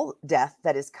inevitable death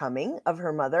that is coming of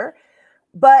her mother.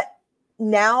 But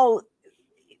now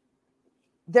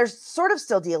they're sort of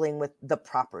still dealing with the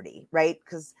property, right?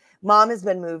 Because mom has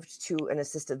been moved to an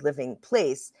assisted living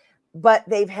place, but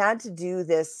they've had to do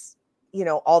this,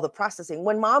 all the processing.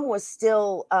 When mom was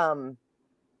still,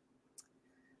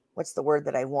 what's the word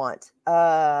that I want?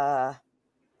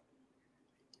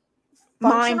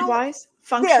 mind-wise, There,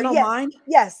 functional yes, mind.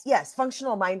 yes,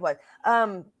 functional mind-wise.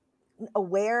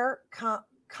 Aware,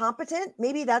 competent,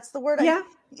 maybe that's the word. Yeah,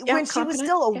 When she was competent.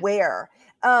 still aware,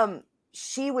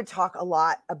 she would talk a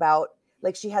lot about,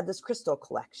 like, she had this crystal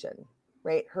collection,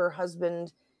 right? Her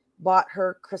husband bought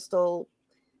her crystal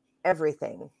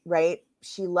everything, right?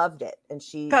 She loved it. And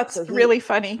That's really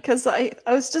funny, because I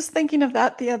was just thinking of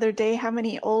that the other day, how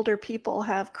many older people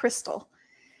have crystal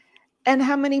and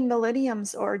how many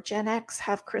millenniums or Gen X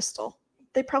have crystal.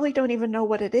 They probably don't even know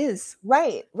what it is.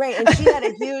 Right. And she had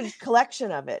a huge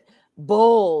collection of it,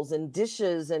 bowls and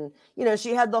dishes. And,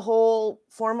 she had the whole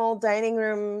formal dining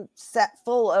room set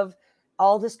full of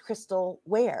all this crystal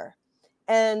ware.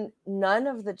 And none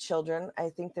of the children,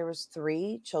 I think there was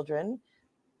 3 children,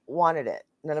 wanted it.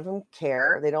 None of them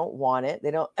care. They don't want it.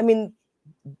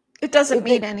 It doesn't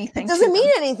mean anything. It doesn't mean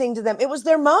anything to them. It was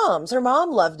their mom's. Her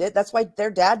mom loved it. That's why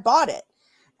their dad bought it.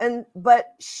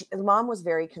 But the mom was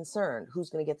very concerned.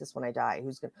 Who's going to get this when I die?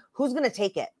 Who's going to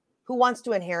take it? Who wants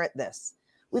to inherit this?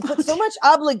 We put so much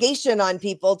obligation on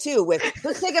people too, with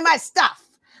who's taking my stuff.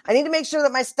 I need to make sure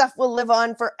that my stuff will live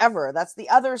on forever. That's the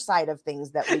other side of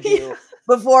things that we do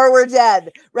before we're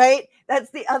dead, right?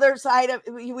 That's the other side of,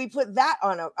 we put that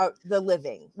on the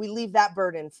living. We leave that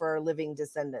burden for our living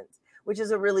descendants, which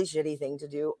is a really shitty thing to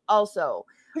do also.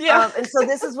 Yeah. And so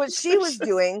this is what she was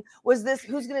doing, was this,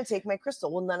 who's going to take my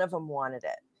crystal? Well, none of them wanted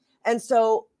it. And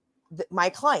so my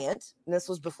client, and this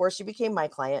was before she became my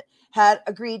client, had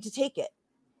agreed to take it.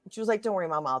 And she was like, don't worry,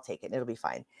 mom, I'll take it. And it'll be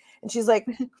fine. And she's like,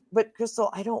 but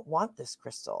Crystal, I don't want this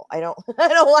crystal. I don't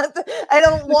want it.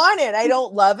 I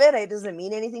don't love it. It doesn't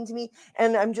mean anything to me.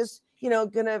 And I'm just,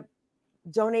 going to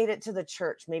donate it to the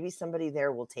church. Maybe somebody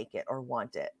there will take it or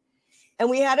want it. And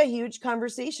we had a huge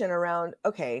conversation around,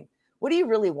 okay, what do you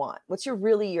really want? What's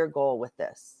your goal with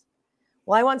this?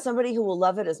 Well, I want somebody who will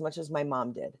love it as much as my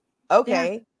mom did.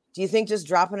 Okay. Yeah. Do you think just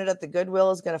dropping it at the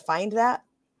Goodwill is going to find that?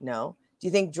 No. Do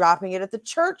you think dropping it at the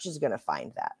church is going to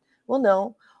find that? Well,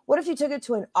 no. What if you took it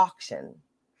to an auction,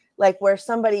 like where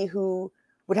somebody who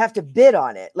would have to bid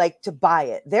on it, like to buy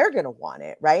it, they're going to want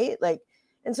it, right? Like,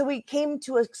 and so we came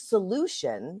to a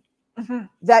solution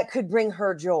that could bring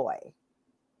her joy,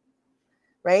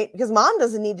 right? Because mom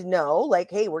doesn't need to know,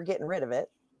 like, hey, we're getting rid of it.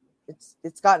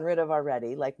 It's gotten rid of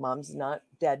already. Like, mom's not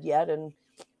dead yet, and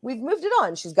we've moved it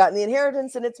on. She's gotten the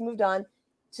inheritance, and it's moved on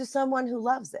to someone who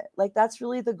loves it. Like, that's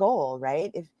really the goal,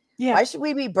 right? Why should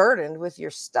we be burdened with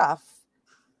your stuff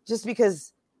just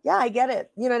because? Yeah, I get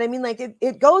it. You know what I mean? Like,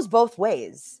 it goes both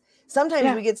ways.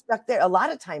 Sometimes we get stuck there. A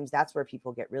lot of times that's where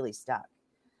people get really stuck.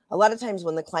 A lot of times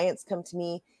when the clients come to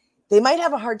me, they might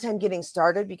have a hard time getting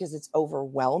started because it's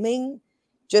overwhelming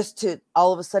just to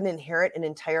all of a sudden inherit an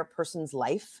entire person's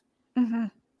life. Mm-hmm.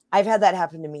 I've had that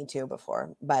happen to me too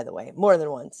before, by the way, more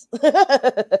than once.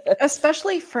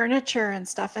 Especially furniture and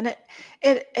stuff. And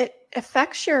it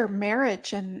affects your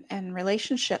marriage and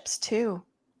relationships too.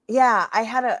 Yeah, I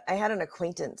had an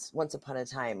acquaintance once upon a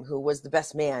time who was the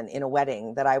best man in a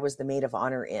wedding that I was the maid of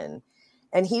honor in.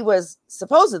 And he was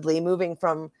supposedly moving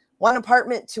from one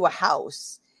apartment to a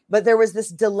house, but there was this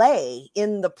delay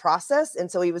in the process. And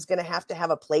so he was going to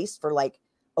have a place for like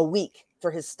a week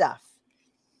for his stuff.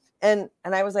 And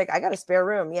I was like, I got a spare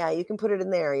room. Yeah, you can put it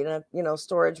in there,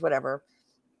 storage, whatever.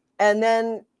 And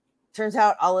then turns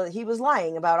out he was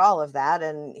lying about all of that.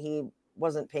 And he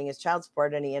wasn't paying his child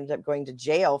support, and he ended up going to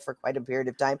jail for quite a period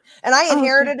of time. And I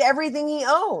inherited everything he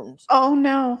owned. Oh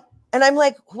no. And I'm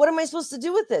like, what am I supposed to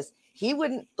do with this? he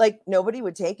wouldn't, like, nobody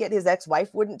would take it. His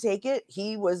ex-wife wouldn't take it.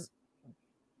 He was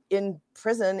in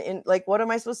prison, in like, what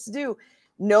am I supposed to do?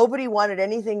 Nobody wanted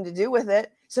anything to do with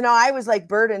it. So now I was like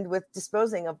burdened with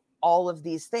disposing of all of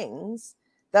these things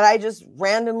that I just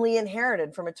randomly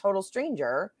inherited from a total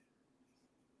stranger.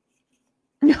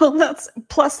 No, that's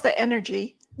plus the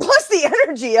energy. Plus the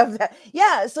energy of that.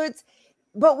 Yeah. So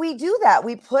but we do that.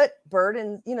 We put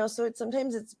burden, so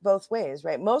sometimes it's both ways,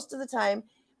 right? Most of the time,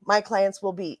 my clients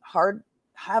will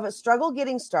have a struggle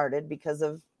getting started because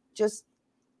of just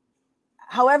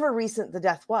however recent the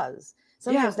death was.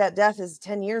 Sometimes that death is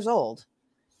 10 years old,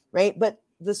 right? But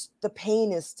the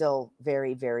pain is still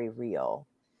very, very real.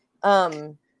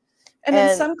 And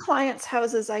in some clients'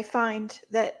 houses, I find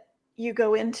that you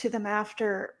go into them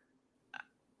after,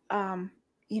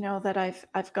 that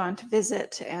I've gone to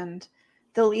visit, and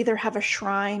they'll either have a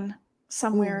shrine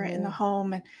somewhere in the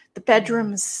home, and the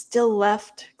bedroom is still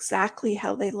left exactly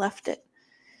how they left it.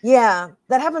 Yeah,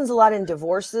 that happens a lot in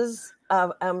divorces,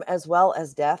 as well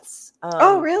as deaths.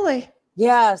 Oh, really?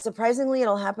 Yeah, surprisingly,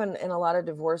 it'll happen in a lot of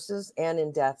divorces and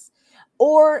in deaths.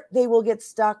 Or they will get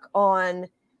stuck on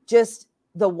just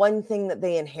the one thing that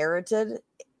they inherited,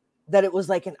 that it was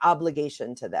like an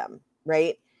obligation to them,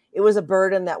 right? It was a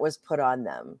burden that was put on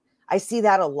them. I see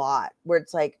that a lot, where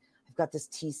it's like, I've got this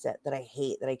tea set that I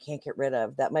hate, that I can't get rid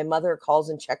of, that my mother calls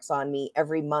and checks on me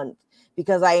every month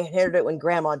because I inherited it when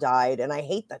grandma died, and I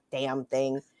hate the damn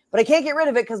thing, but I can't get rid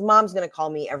of it because mom's going to call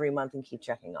me every month and keep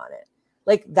checking on it.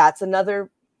 Like, that's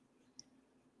another,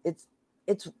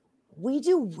 we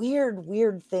do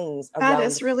weird things around that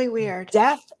is really weird.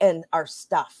 Death and our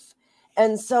stuff.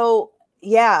 And so,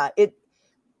 yeah,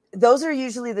 those are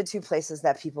usually the two places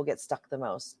that people get stuck the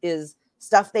most, is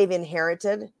stuff they've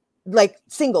inherited, like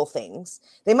single things.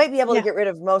 They might be able to get rid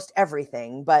of most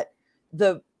everything, but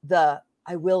the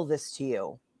I will this to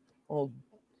you. Oh,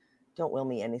 don't will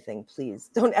me anything, please.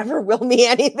 Don't ever will me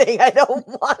anything. I don't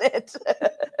want it.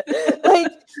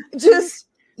 Like, just,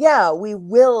 we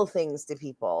will things to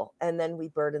people, and then we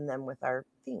burden them with our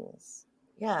things.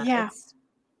 Yeah.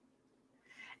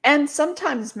 And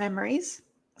sometimes memories,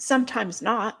 sometimes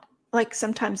not. Like,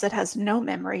 sometimes it has no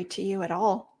memory to you at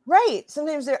all. Right.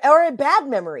 Sometimes there are bad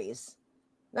memories,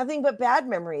 nothing but bad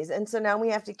memories. And so now we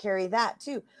have to carry that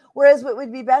too. Whereas what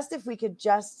would be best if we could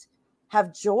just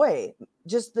have joy,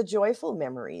 just the joyful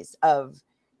memories of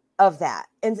that,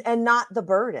 and not the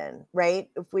burden, right?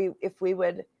 If we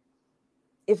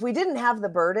didn't have the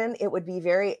burden, it would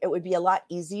be a lot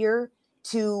easier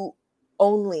to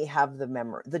only have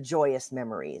the joyous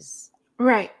memories.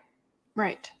 Right.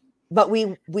 But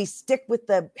we stick with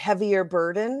the heavier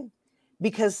burden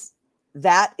because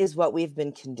that is what we've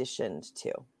been conditioned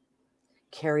to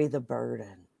carry, the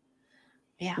burden.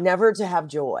 Yeah. Never to have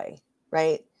joy,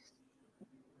 right?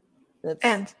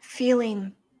 And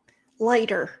feeling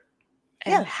lighter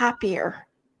and happier.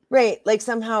 Right. Like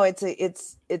somehow it's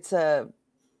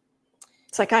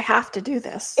like, I have to do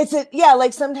this.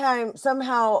 Like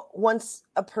somehow once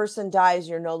a person dies,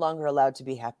 you're no longer allowed to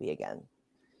be happy again.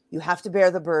 You have to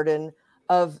bear the burden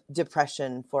of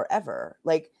depression forever.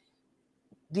 Like,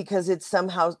 because it's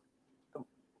somehow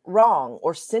wrong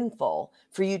or sinful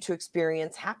for you to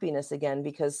experience happiness again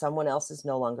because someone else is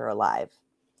no longer alive.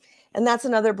 And that's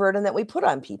another burden that we put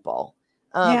on people,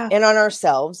 and on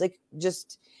ourselves. Like,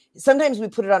 just sometimes we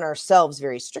put it on ourselves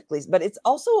very strictly, but it's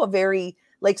also a very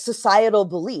like societal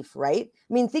belief, right?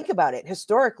 I mean, think about it.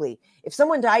 Historically, if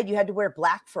someone died, you had to wear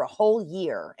black for a whole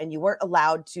year, and you weren't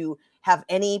allowed to have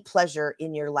any pleasure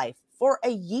in your life for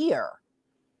a year.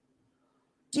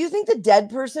 Do you think the dead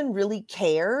person really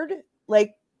cared?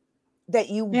 Like, that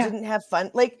you didn't have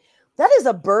fun? Like, that is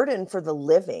a burden for the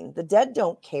living. The dead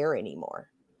don't care anymore.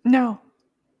 No.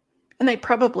 And they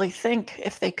probably think,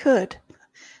 if they could,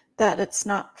 that it's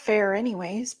not fair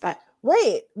anyways, but...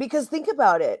 Right, because think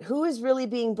about it. Who is really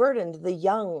being burdened? The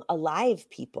young, alive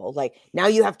people. Like, now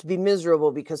you have to be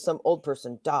miserable because some old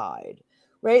person died,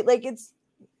 right? Like,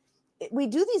 we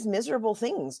do these miserable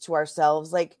things to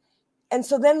ourselves. Like, and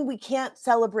so then we can't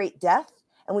celebrate death,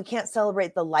 and we can't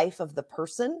celebrate the life of the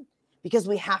person because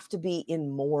we have to be in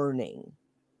mourning.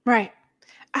 Right.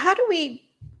 How do we,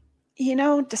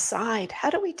 decide?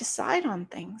 How do we decide on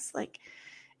things? Like,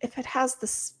 if it has the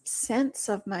sense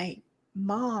of my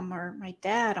mom or my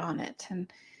dad on it, and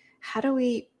how do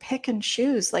we pick and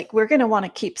choose? Like, we're going to want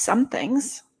to keep some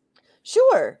things.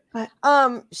 Sure.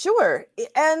 Sure.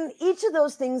 And each of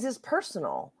those things is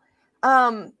personal.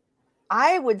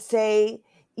 I would say,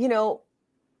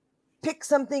 pick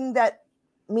something that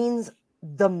means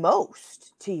the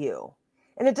most to you.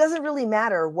 And it doesn't really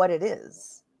matter what it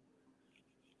is,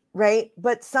 right?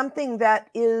 But something that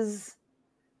is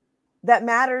that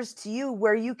matters to you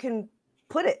where you can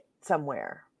put it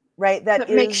somewhere, right? That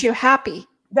makes you happy.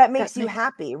 That makes you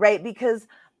happy, right? Because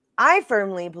I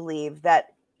firmly believe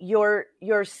that your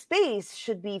space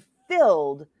should be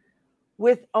filled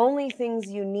with only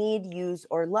things you need, use,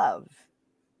 or love.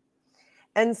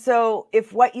 And so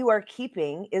if what you are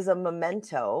keeping is a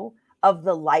memento of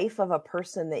the life of a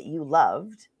person that you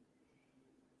loved,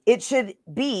 it should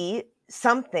be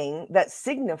something that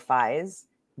signifies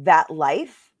that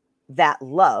life, that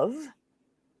love,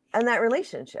 and that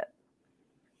relationship,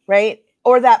 right?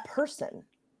 Or that person.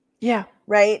 Yeah.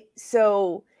 Right.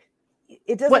 So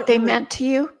it doesn't. What they meant to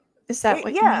you? Is that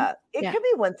what you mean? It could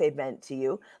be what they meant to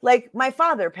you. Like my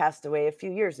father passed away a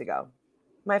few years ago.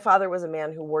 My father was a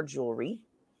man who wore jewelry.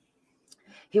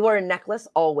 He wore a necklace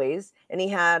always, and he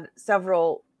had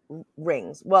several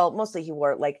rings. Well, mostly he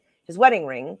wore like his wedding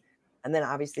ring, and then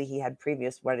obviously he had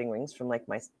previous wedding rings from like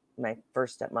my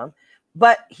first stepmom.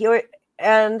 But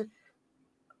and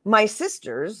my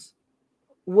sisters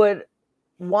would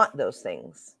want those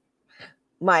things.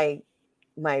 My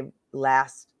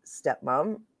last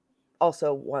stepmom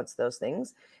also wants those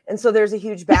things. And so there's a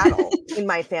huge battle in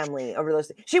my family over those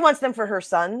things. She wants them for her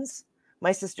sons.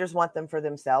 My sisters want them for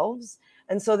themselves.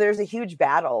 And so there's a huge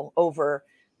battle over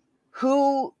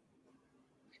who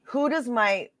does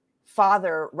my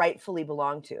father rightfully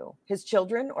belong to, his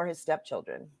children or his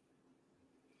stepchildren?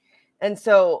 And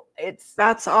so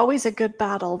that's always a good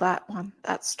battle,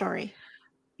 that story.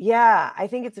 Yeah, I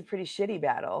think it's a pretty shitty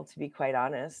battle, to be quite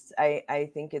honest. I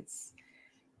think it's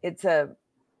it's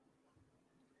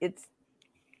it's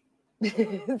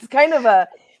kind of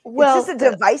it's just a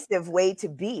divisive way to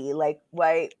be. Like,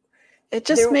 why? It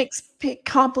just makes it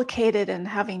complicated and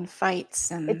having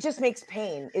fights, and it just makes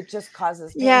pain. It just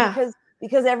causes pain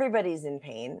because everybody's in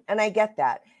pain, and I get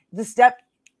that. The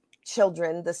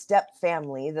stepchildren, the step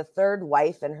family, the third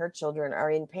wife and her children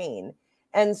are in pain,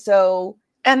 and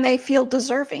they feel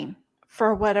deserving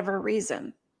for whatever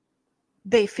reason.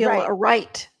 They feel a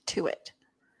right to it.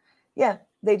 Yeah,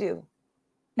 they do.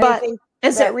 But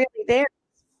is it really theirs?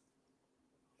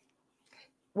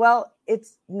 Well,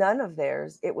 it's none of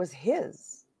theirs. It was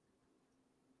his.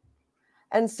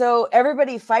 And so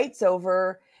everybody fights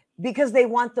over because they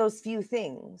want those few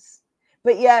things.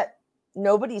 But yet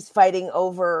nobody's fighting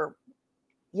over,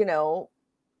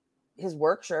 his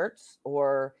work shirts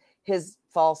or his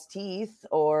false teeth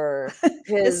or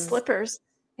his slippers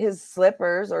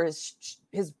or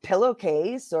his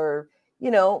pillowcase or,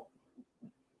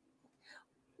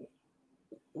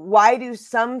 why do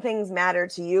some things matter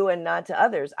to you and not to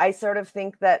others? I sort of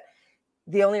think that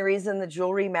the only reason the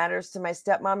jewelry matters to my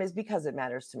stepmom is because it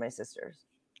matters to my sisters.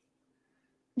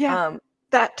 Yeah,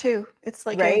 that too. It's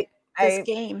like this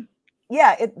game.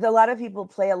 Yeah, a lot of people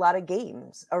play a lot of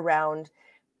games around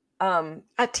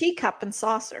a teacup and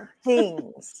saucer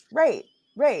things. Right.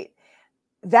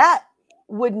 That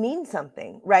would mean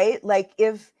something, right? Like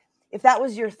if that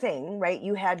was your thing, right?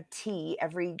 You had tea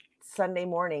every Sunday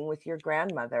morning with your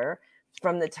grandmother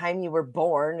from the time you were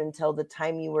born until the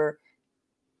time you were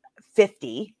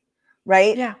 50,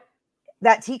 right? Yeah.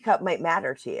 That teacup might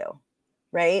matter to you,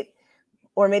 right?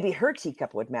 Or maybe her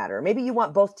teacup would matter. Maybe you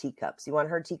want both teacups. You want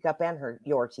her teacup and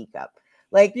your teacup.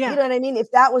 Like, you know what I mean? If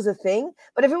that was a thing,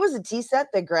 but if it was a tea set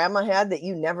that grandma had that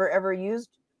you never ever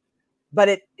used, but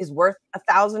it is worth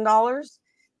 $1,000,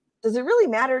 does it really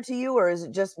matter to you, or does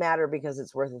it just matter because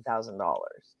it's worth $1,000?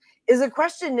 Is a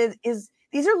question is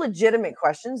these are legitimate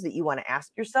questions that you want to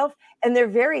ask yourself, and they're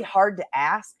very hard to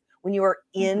ask when you are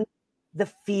in the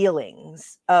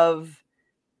feelings of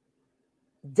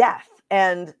death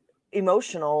and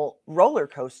emotional roller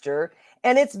coaster,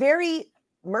 and it's very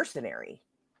mercenary.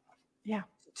 Yeah.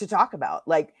 To talk about,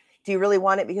 like, do you really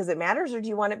want it because it matters, or do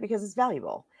you want it because it's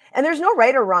valuable? And there's no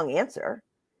right or wrong answer.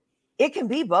 It can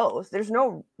be both. There's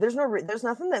nothing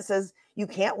that says you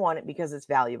can't want it because it's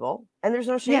valuable, and there's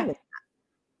no shame in that.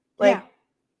 Like,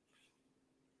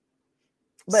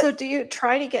 so do you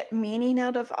try to get meaning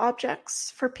out of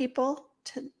objects for people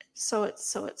so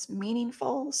it's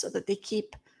meaningful, so that they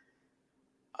keep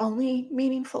only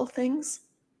meaningful things?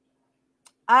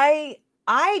 I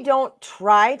don't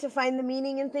try to find the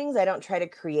meaning in things. I don't try to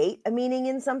create a meaning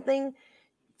in something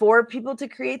for people to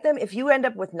create them. If you end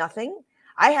up with nothing,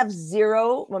 I have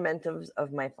zero mementos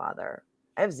of my father.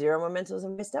 I have zero mementos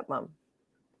of my stepmom.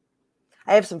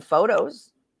 I have some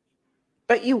photos.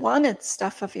 But you wanted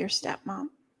stuff of your stepmom.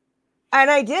 And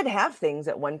I did have things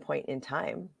at one point in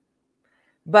time.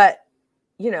 But,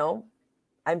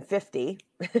 I'm 50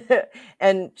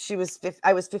 and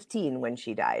I was 15 when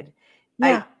she died.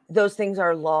 Yeah. Those things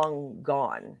are long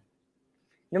gone.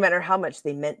 No matter how much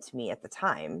they meant to me at the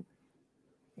time,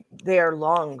 they are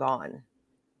long gone.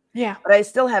 Yeah. But I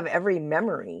still have every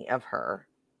memory of her.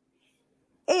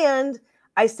 And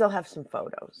I still have some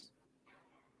photos.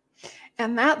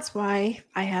 And that's why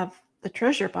I have the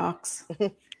treasure box.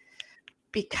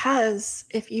 Because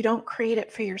if you don't create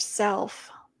it for yourself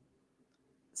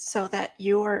so that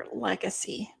your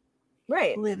legacy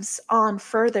Right. lives on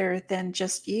further than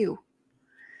just you,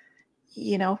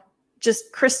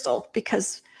 just Crystal,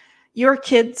 because your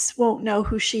kids won't know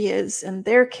who she is and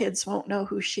their kids won't know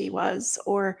who she was,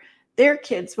 or their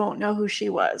kids won't know who she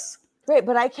was. Right.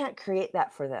 But I can't create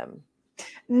that for them.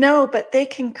 No, but they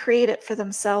can create it for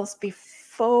themselves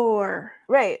before.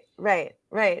 Right.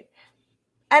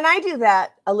 And I do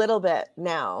that a little bit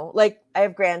now. Like I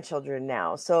have grandchildren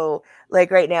now. So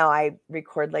like right now I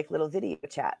record like little video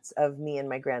chats of me and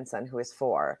my grandson who is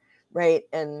 4. Right.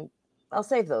 And I'll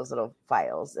save those little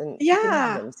files and you can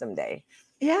have them someday.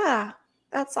 Yeah.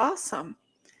 That's awesome.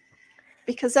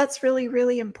 Because that's really,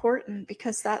 really important,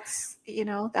 because that's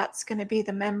going to be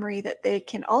the memory that they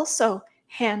can also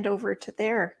hand over to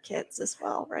their kids as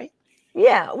well. Right.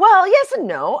 Yeah. Well, yes and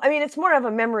no. I mean, it's more of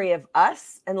a memory of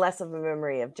us and less of a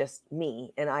memory of just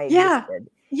me and I existed.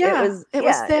 Yeah. It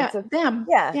was them.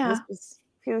 Yeah. Yeah. This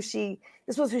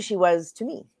was who she was to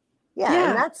me. Yeah. Yeah.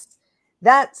 And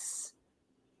that's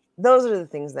those are the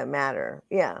things that matter.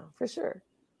 Yeah, for sure.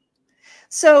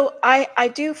 So I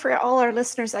do, for all our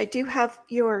listeners, I do have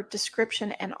your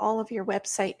description, and all of your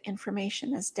website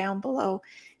information is down below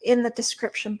in the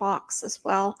description box as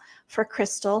well for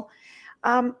Crystal.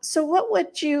 So what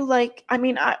would you like? I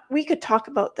mean, we could talk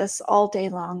about this all day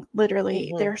long. Literally,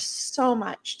 Mm-hmm. There's so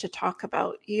much to talk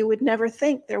about. You would never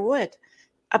think there would,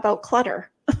 about clutter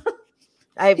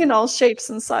in all shapes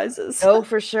and sizes. Oh,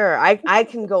 for sure. I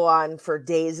can go on for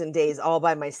days and days all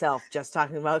by myself just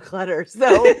talking about clutter.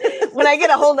 So when I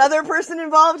get a whole other person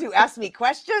involved who asks me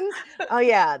questions, oh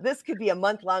yeah, this could be a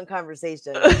month-long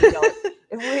conversation.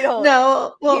 If we don't.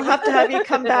 No, we'll have to have you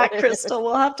come back, Crystal.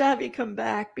 We'll have to have you come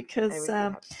back, because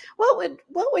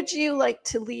what would you like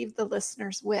to leave the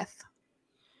listeners with?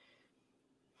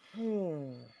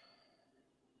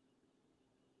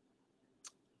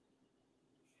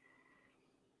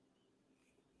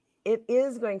 It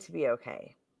is going to be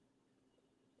okay.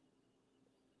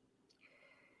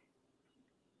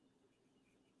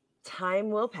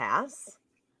 Time will pass.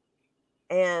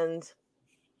 And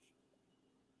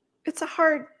it's a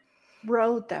hard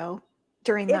road, though,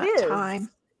 during that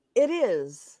time. It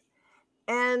is.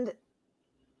 And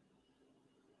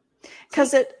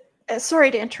because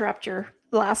sorry to interrupt your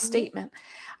last statement.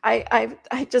 I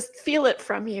just feel it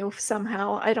from you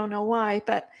somehow. I don't know why,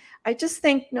 but I just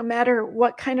think no matter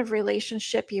what kind of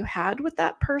relationship you had with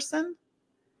that person,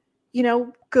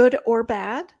 good or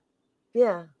bad.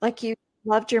 Yeah. Like you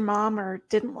loved your mom or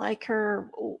didn't like her,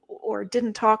 or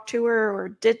didn't talk to her, or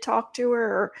did talk to her,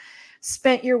 or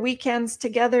spent your weekends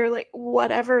together, like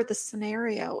whatever the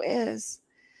scenario is.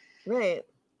 Right.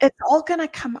 It's all going to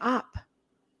come up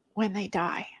when they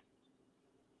die.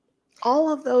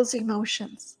 All of those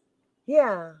emotions.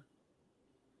 Yeah.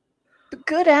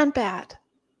 Good and bad.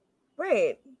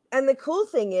 Right. And the cool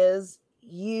thing is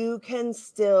you can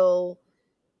still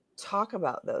talk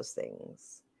about those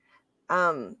things.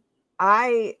 I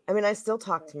mean, I still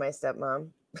talk to my stepmom.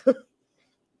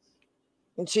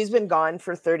 And she's been gone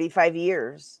for 35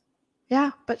 years. Yeah,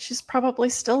 but she's probably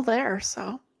still there,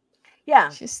 so.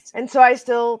 Yeah. And so I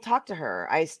still talk to her.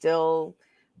 I still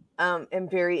am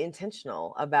very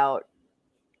intentional about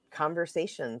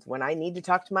conversations. When I need to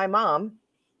talk to my mom,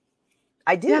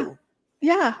 I do.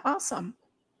 Yeah, awesome.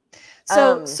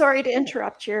 So sorry to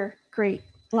interrupt your great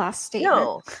last statement.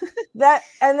 No,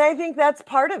 and I think that's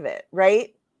part of it,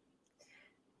 right?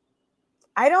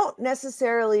 I don't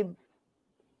necessarily,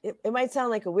 it might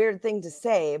sound like a weird thing to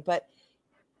say, but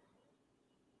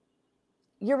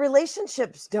your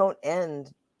relationships don't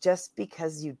end just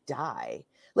because you die.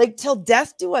 Like, till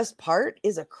death do us part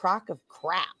is a crock of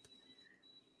crap.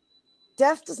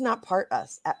 Death does not part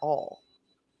us at all.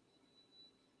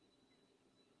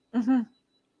 Mm-hmm.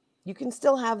 You can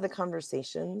still have the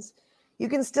conversations. You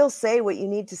can still say what you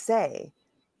need to say.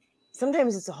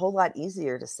 Sometimes it's a whole lot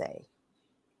easier to say.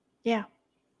 Yeah.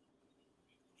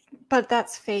 But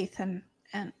that's faith and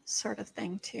sort of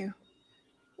thing too.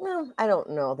 Well, I don't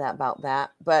know about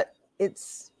that, but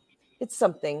it's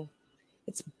something.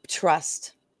 It's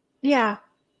trust. Yeah.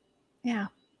 Yeah.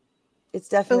 It's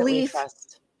definitely belief.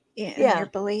 Trust. Yeah. Your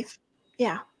belief.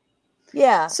 Yeah.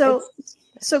 Yeah.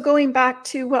 So going back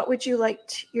to, what would you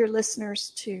like your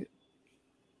listeners to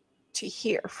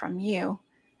hear from you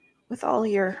with all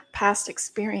your past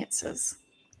experiences?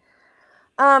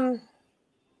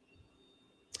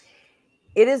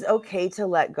 it is okay to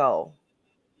let go.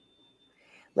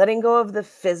 Letting go of the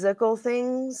physical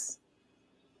things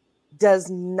does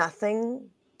nothing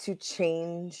to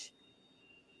change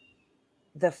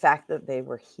the fact that they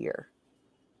were here.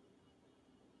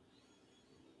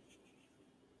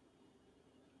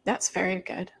 That's very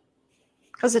good.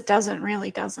 Because it doesn't.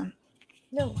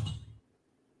 No.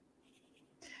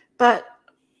 But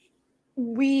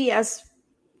we as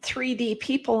 3D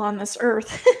people on this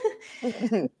earth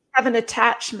have an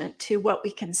attachment to what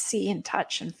we can see and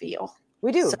touch and feel.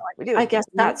 We do. So We do. I guess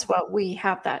that's what we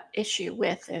have that issue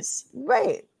with is.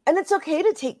 Right. And it's okay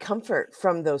to take comfort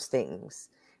from those things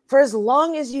for as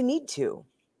long as you need to.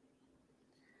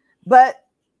 But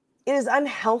it is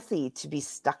unhealthy to be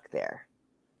stuck there.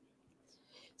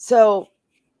 So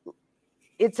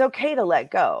it's okay to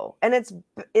let go. And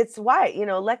it's why,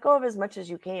 let go of as much as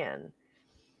you can.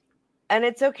 And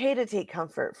it's okay to take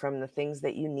comfort from the things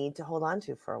that you need to hold on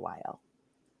to for a while.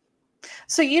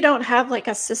 So you don't have like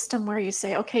a system where you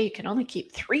say, okay, you can only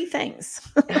keep 3 things.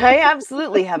 I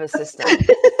absolutely have a system.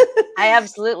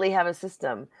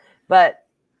 But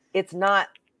it's not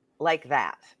like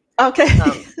that. Okay.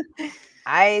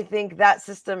 I think that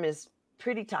system is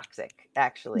pretty toxic,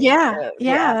 actually. Yeah,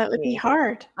 that would be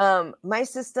hard. My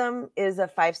system is a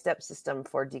 5-step system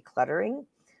for decluttering.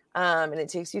 And it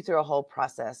takes you through a whole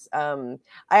process. I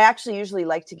actually usually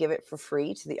like to give it for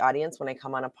free to the audience when I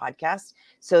come on a podcast.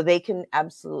 So they can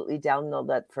absolutely download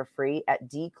that for free at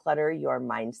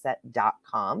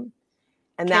declutteryourmindset.com.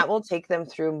 And that will take them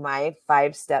through my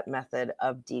 5-step method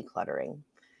of decluttering.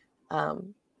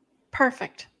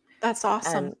 Perfect. That's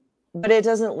awesome. But it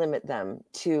doesn't limit them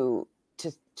to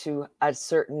a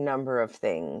certain number of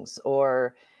things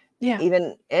or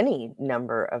even any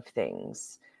number of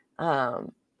things.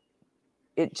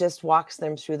 It just walks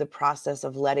them through the process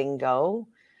of letting go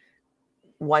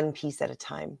one piece at a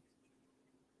time.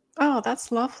 Oh,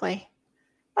 that's lovely.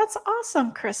 That's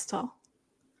awesome, Crystal.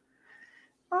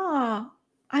 Oh,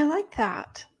 I like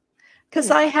that.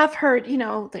 Because I have heard,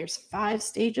 there's 5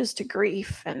 stages to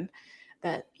grief, and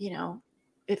that,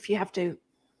 if you have to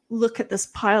look at this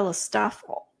pile of stuff,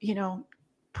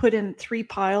 put in 3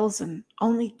 piles and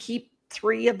only keep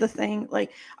 3 of the thing.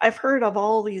 Like, I've heard of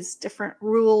all these different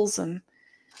rules and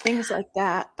things like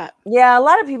that. But yeah, a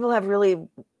lot of people have really,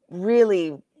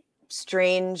 really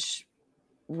strange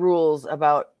rules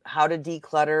about how to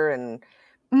declutter and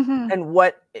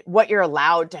what you're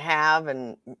allowed to have.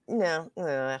 And no,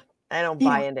 I don't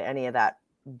buy into any of that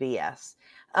BS.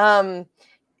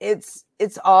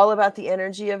 It's all about the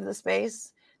energy of the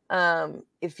space.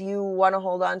 If you want to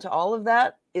hold on to all of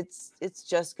that, it's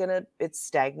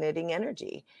stagnating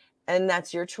energy, and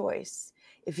that's your choice.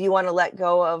 If you want to let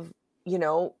go of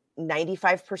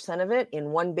 95% of it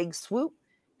in one big swoop,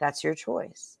 that's your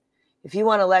choice. If you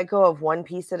want to let go of one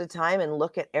piece at a time and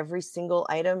look at every single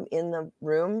item in the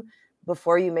room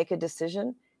before you make a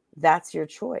decision, that's your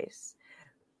choice.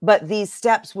 But these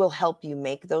steps will help you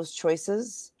make those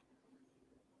choices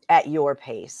at your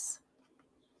pace.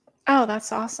 Oh,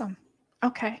 that's awesome.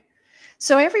 Okay.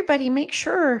 So everybody make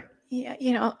sure,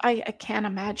 I can't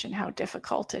imagine how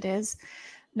difficult it is.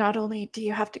 Not only do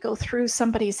you have to go through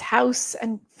somebody's house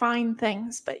and find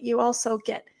things, but you also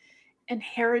get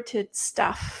inherited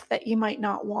stuff that you might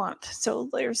not want. So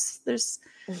there's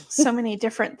so many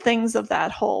different things of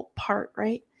that whole part,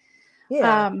 right?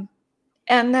 Yeah.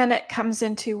 And then it comes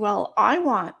into, well, I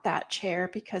want that chair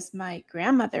because my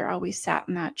grandmother always sat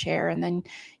in that chair. And then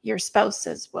your spouse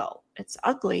says, well, it's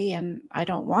ugly and I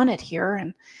don't want it here.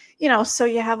 And, so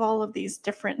you have all of these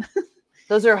different.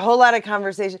 Those are a whole lot of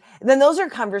conversations. And then those are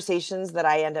conversations that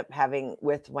I end up having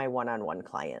with my one-on-one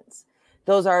clients.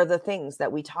 Those are the things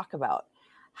that we talk about.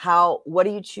 What do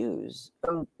you choose?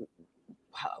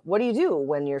 What do you do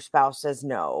when your spouse says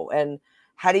no? And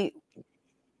how do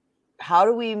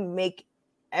we make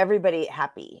everybody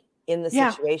happy in the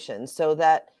situation so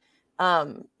that,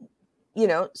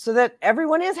 so that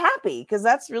everyone is happy? Because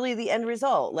that's really the end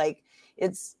result. Like,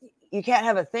 you can't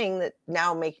have a thing that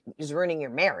now is ruining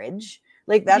your marriage.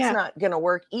 Like, that's not going to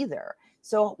work either.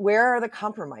 So where are the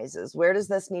compromises? Where does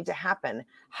this need to happen?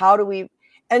 How do we,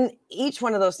 and each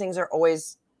one of those things are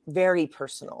always very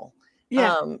personal.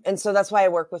 Yeah. And so that's why I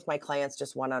work with my clients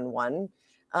just one-on-one,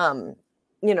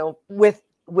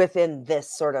 within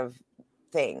this sort of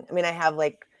thing. I mean, I have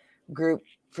like group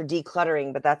for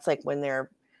decluttering, but that's like when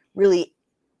they're really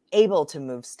able to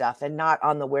move stuff and not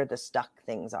on where the stuck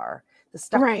things are. The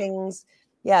stuck things,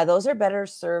 those are better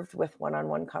served with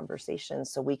one-on-one conversations,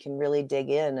 so we can really dig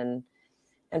in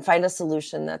and find a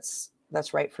solution that's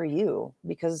right for you,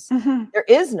 because there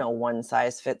is no one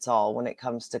size fits all when it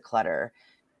comes to clutter.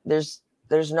 There's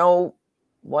no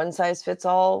one size fits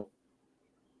all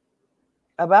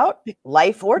about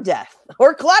life or death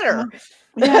or clutter.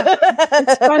 Yeah.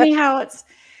 It's funny how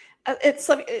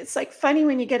it's like funny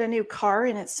when you get a new car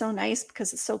and it's so nice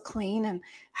because it's so clean and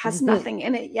has nothing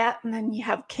in it yet. And then you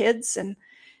have kids and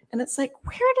it's like,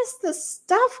 where does this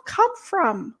stuff come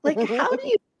from? Like, how do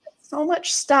you put so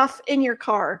much stuff in your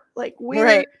car? Like,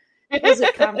 where does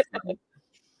it come from?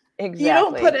 Exactly. You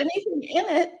don't put anything in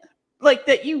it like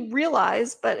that you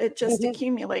realize, but it just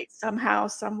accumulates somehow,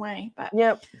 some way. But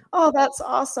oh, that's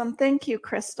awesome. Thank you,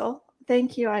 Crystal.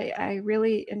 Thank you. I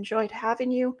really enjoyed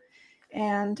having you.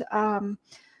 And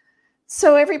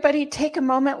so everybody take a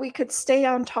moment. We could stay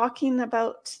on talking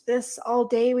about this all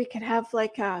day. We could have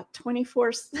like a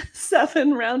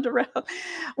 24/7 round around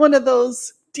one of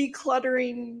those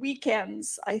decluttering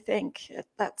weekends. I think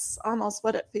that's almost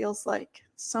what it feels like.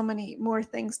 So many more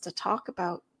things to talk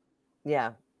about.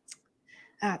 Yeah.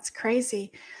 That's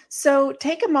crazy. So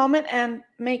take a moment and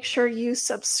make sure you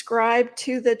subscribe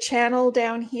to the channel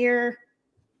down here.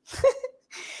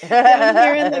 Down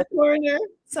here in the corner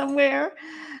somewhere.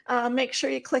 Make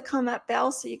sure you click on that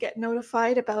bell so you get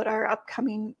notified about our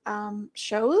upcoming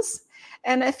shows.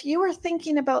 And if you are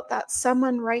thinking about that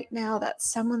someone right now, that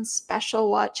someone special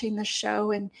watching the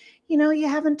show, and you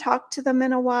haven't talked to them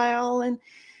in a while and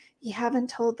you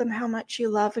haven't told them how much you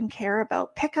love and care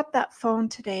about, pick up that phone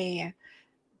today,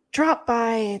 drop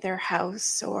by their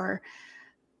house or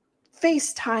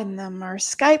FaceTime them or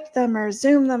Skype them or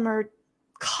Zoom them or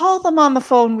call them on the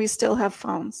phone. We still have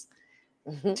phones.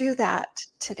 Do that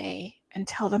today and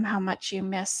tell them how much you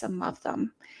miss and love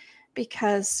them,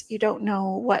 because you don't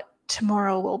know what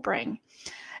tomorrow will bring.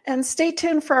 And stay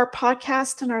tuned for our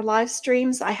podcast and our live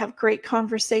streams. I have great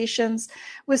conversations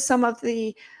with some of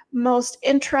the most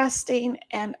interesting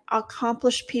and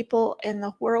accomplished people in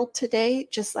the world today,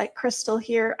 just like Crystal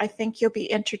here. I think you'll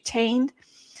be entertained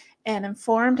and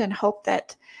informed, and hope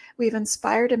that we've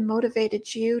inspired and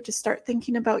motivated you to start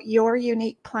thinking about your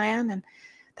unique plan, and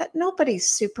that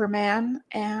nobody's Superman,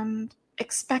 and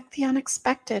expect the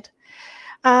unexpected.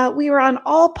 We are on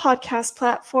all podcast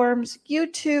platforms: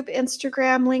 YouTube,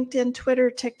 Instagram, LinkedIn, Twitter,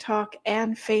 TikTok,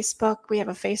 and Facebook. We have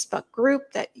a Facebook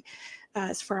group that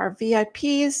is for our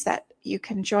VIPs, that you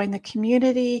can join the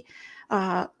community,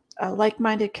 a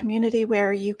like-minded community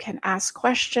where you can ask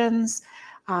questions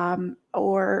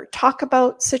or talk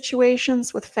about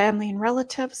situations with family and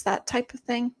relatives, that type of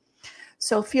thing.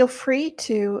 So feel free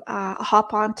to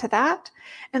hop on to that.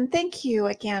 And thank you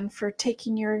again for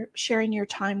sharing your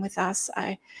time with us.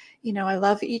 I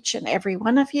love each and every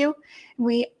one of you.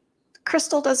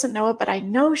 Crystal doesn't know it, but I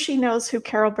know she knows who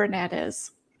Carol Burnett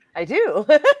is. I do.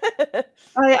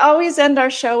 I always end our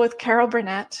show with Carol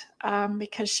Burnett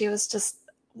because she was just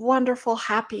wonderful,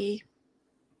 happy,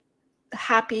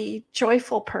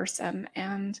 joyful person.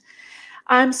 And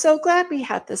I'm so glad we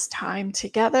had this time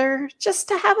together just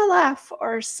to have a laugh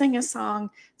or sing a song.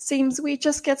 Seems we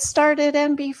just get started,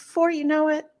 and before you know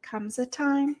it, comes a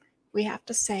time we have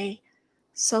to say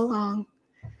so long.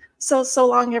 So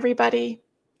long, everybody.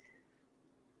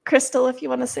 Crystal, if you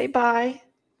want to say bye.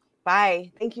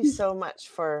 Bye. Thank you so much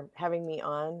for having me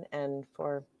on and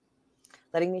for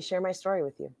letting me share my story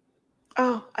with you.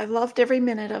 Oh, I loved every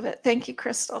minute of it. Thank you,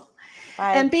 Crystal.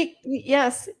 Bye.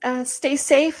 And stay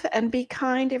safe and be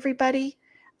kind, everybody.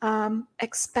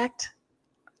 Expect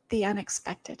the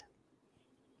unexpected.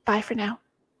 Bye for now.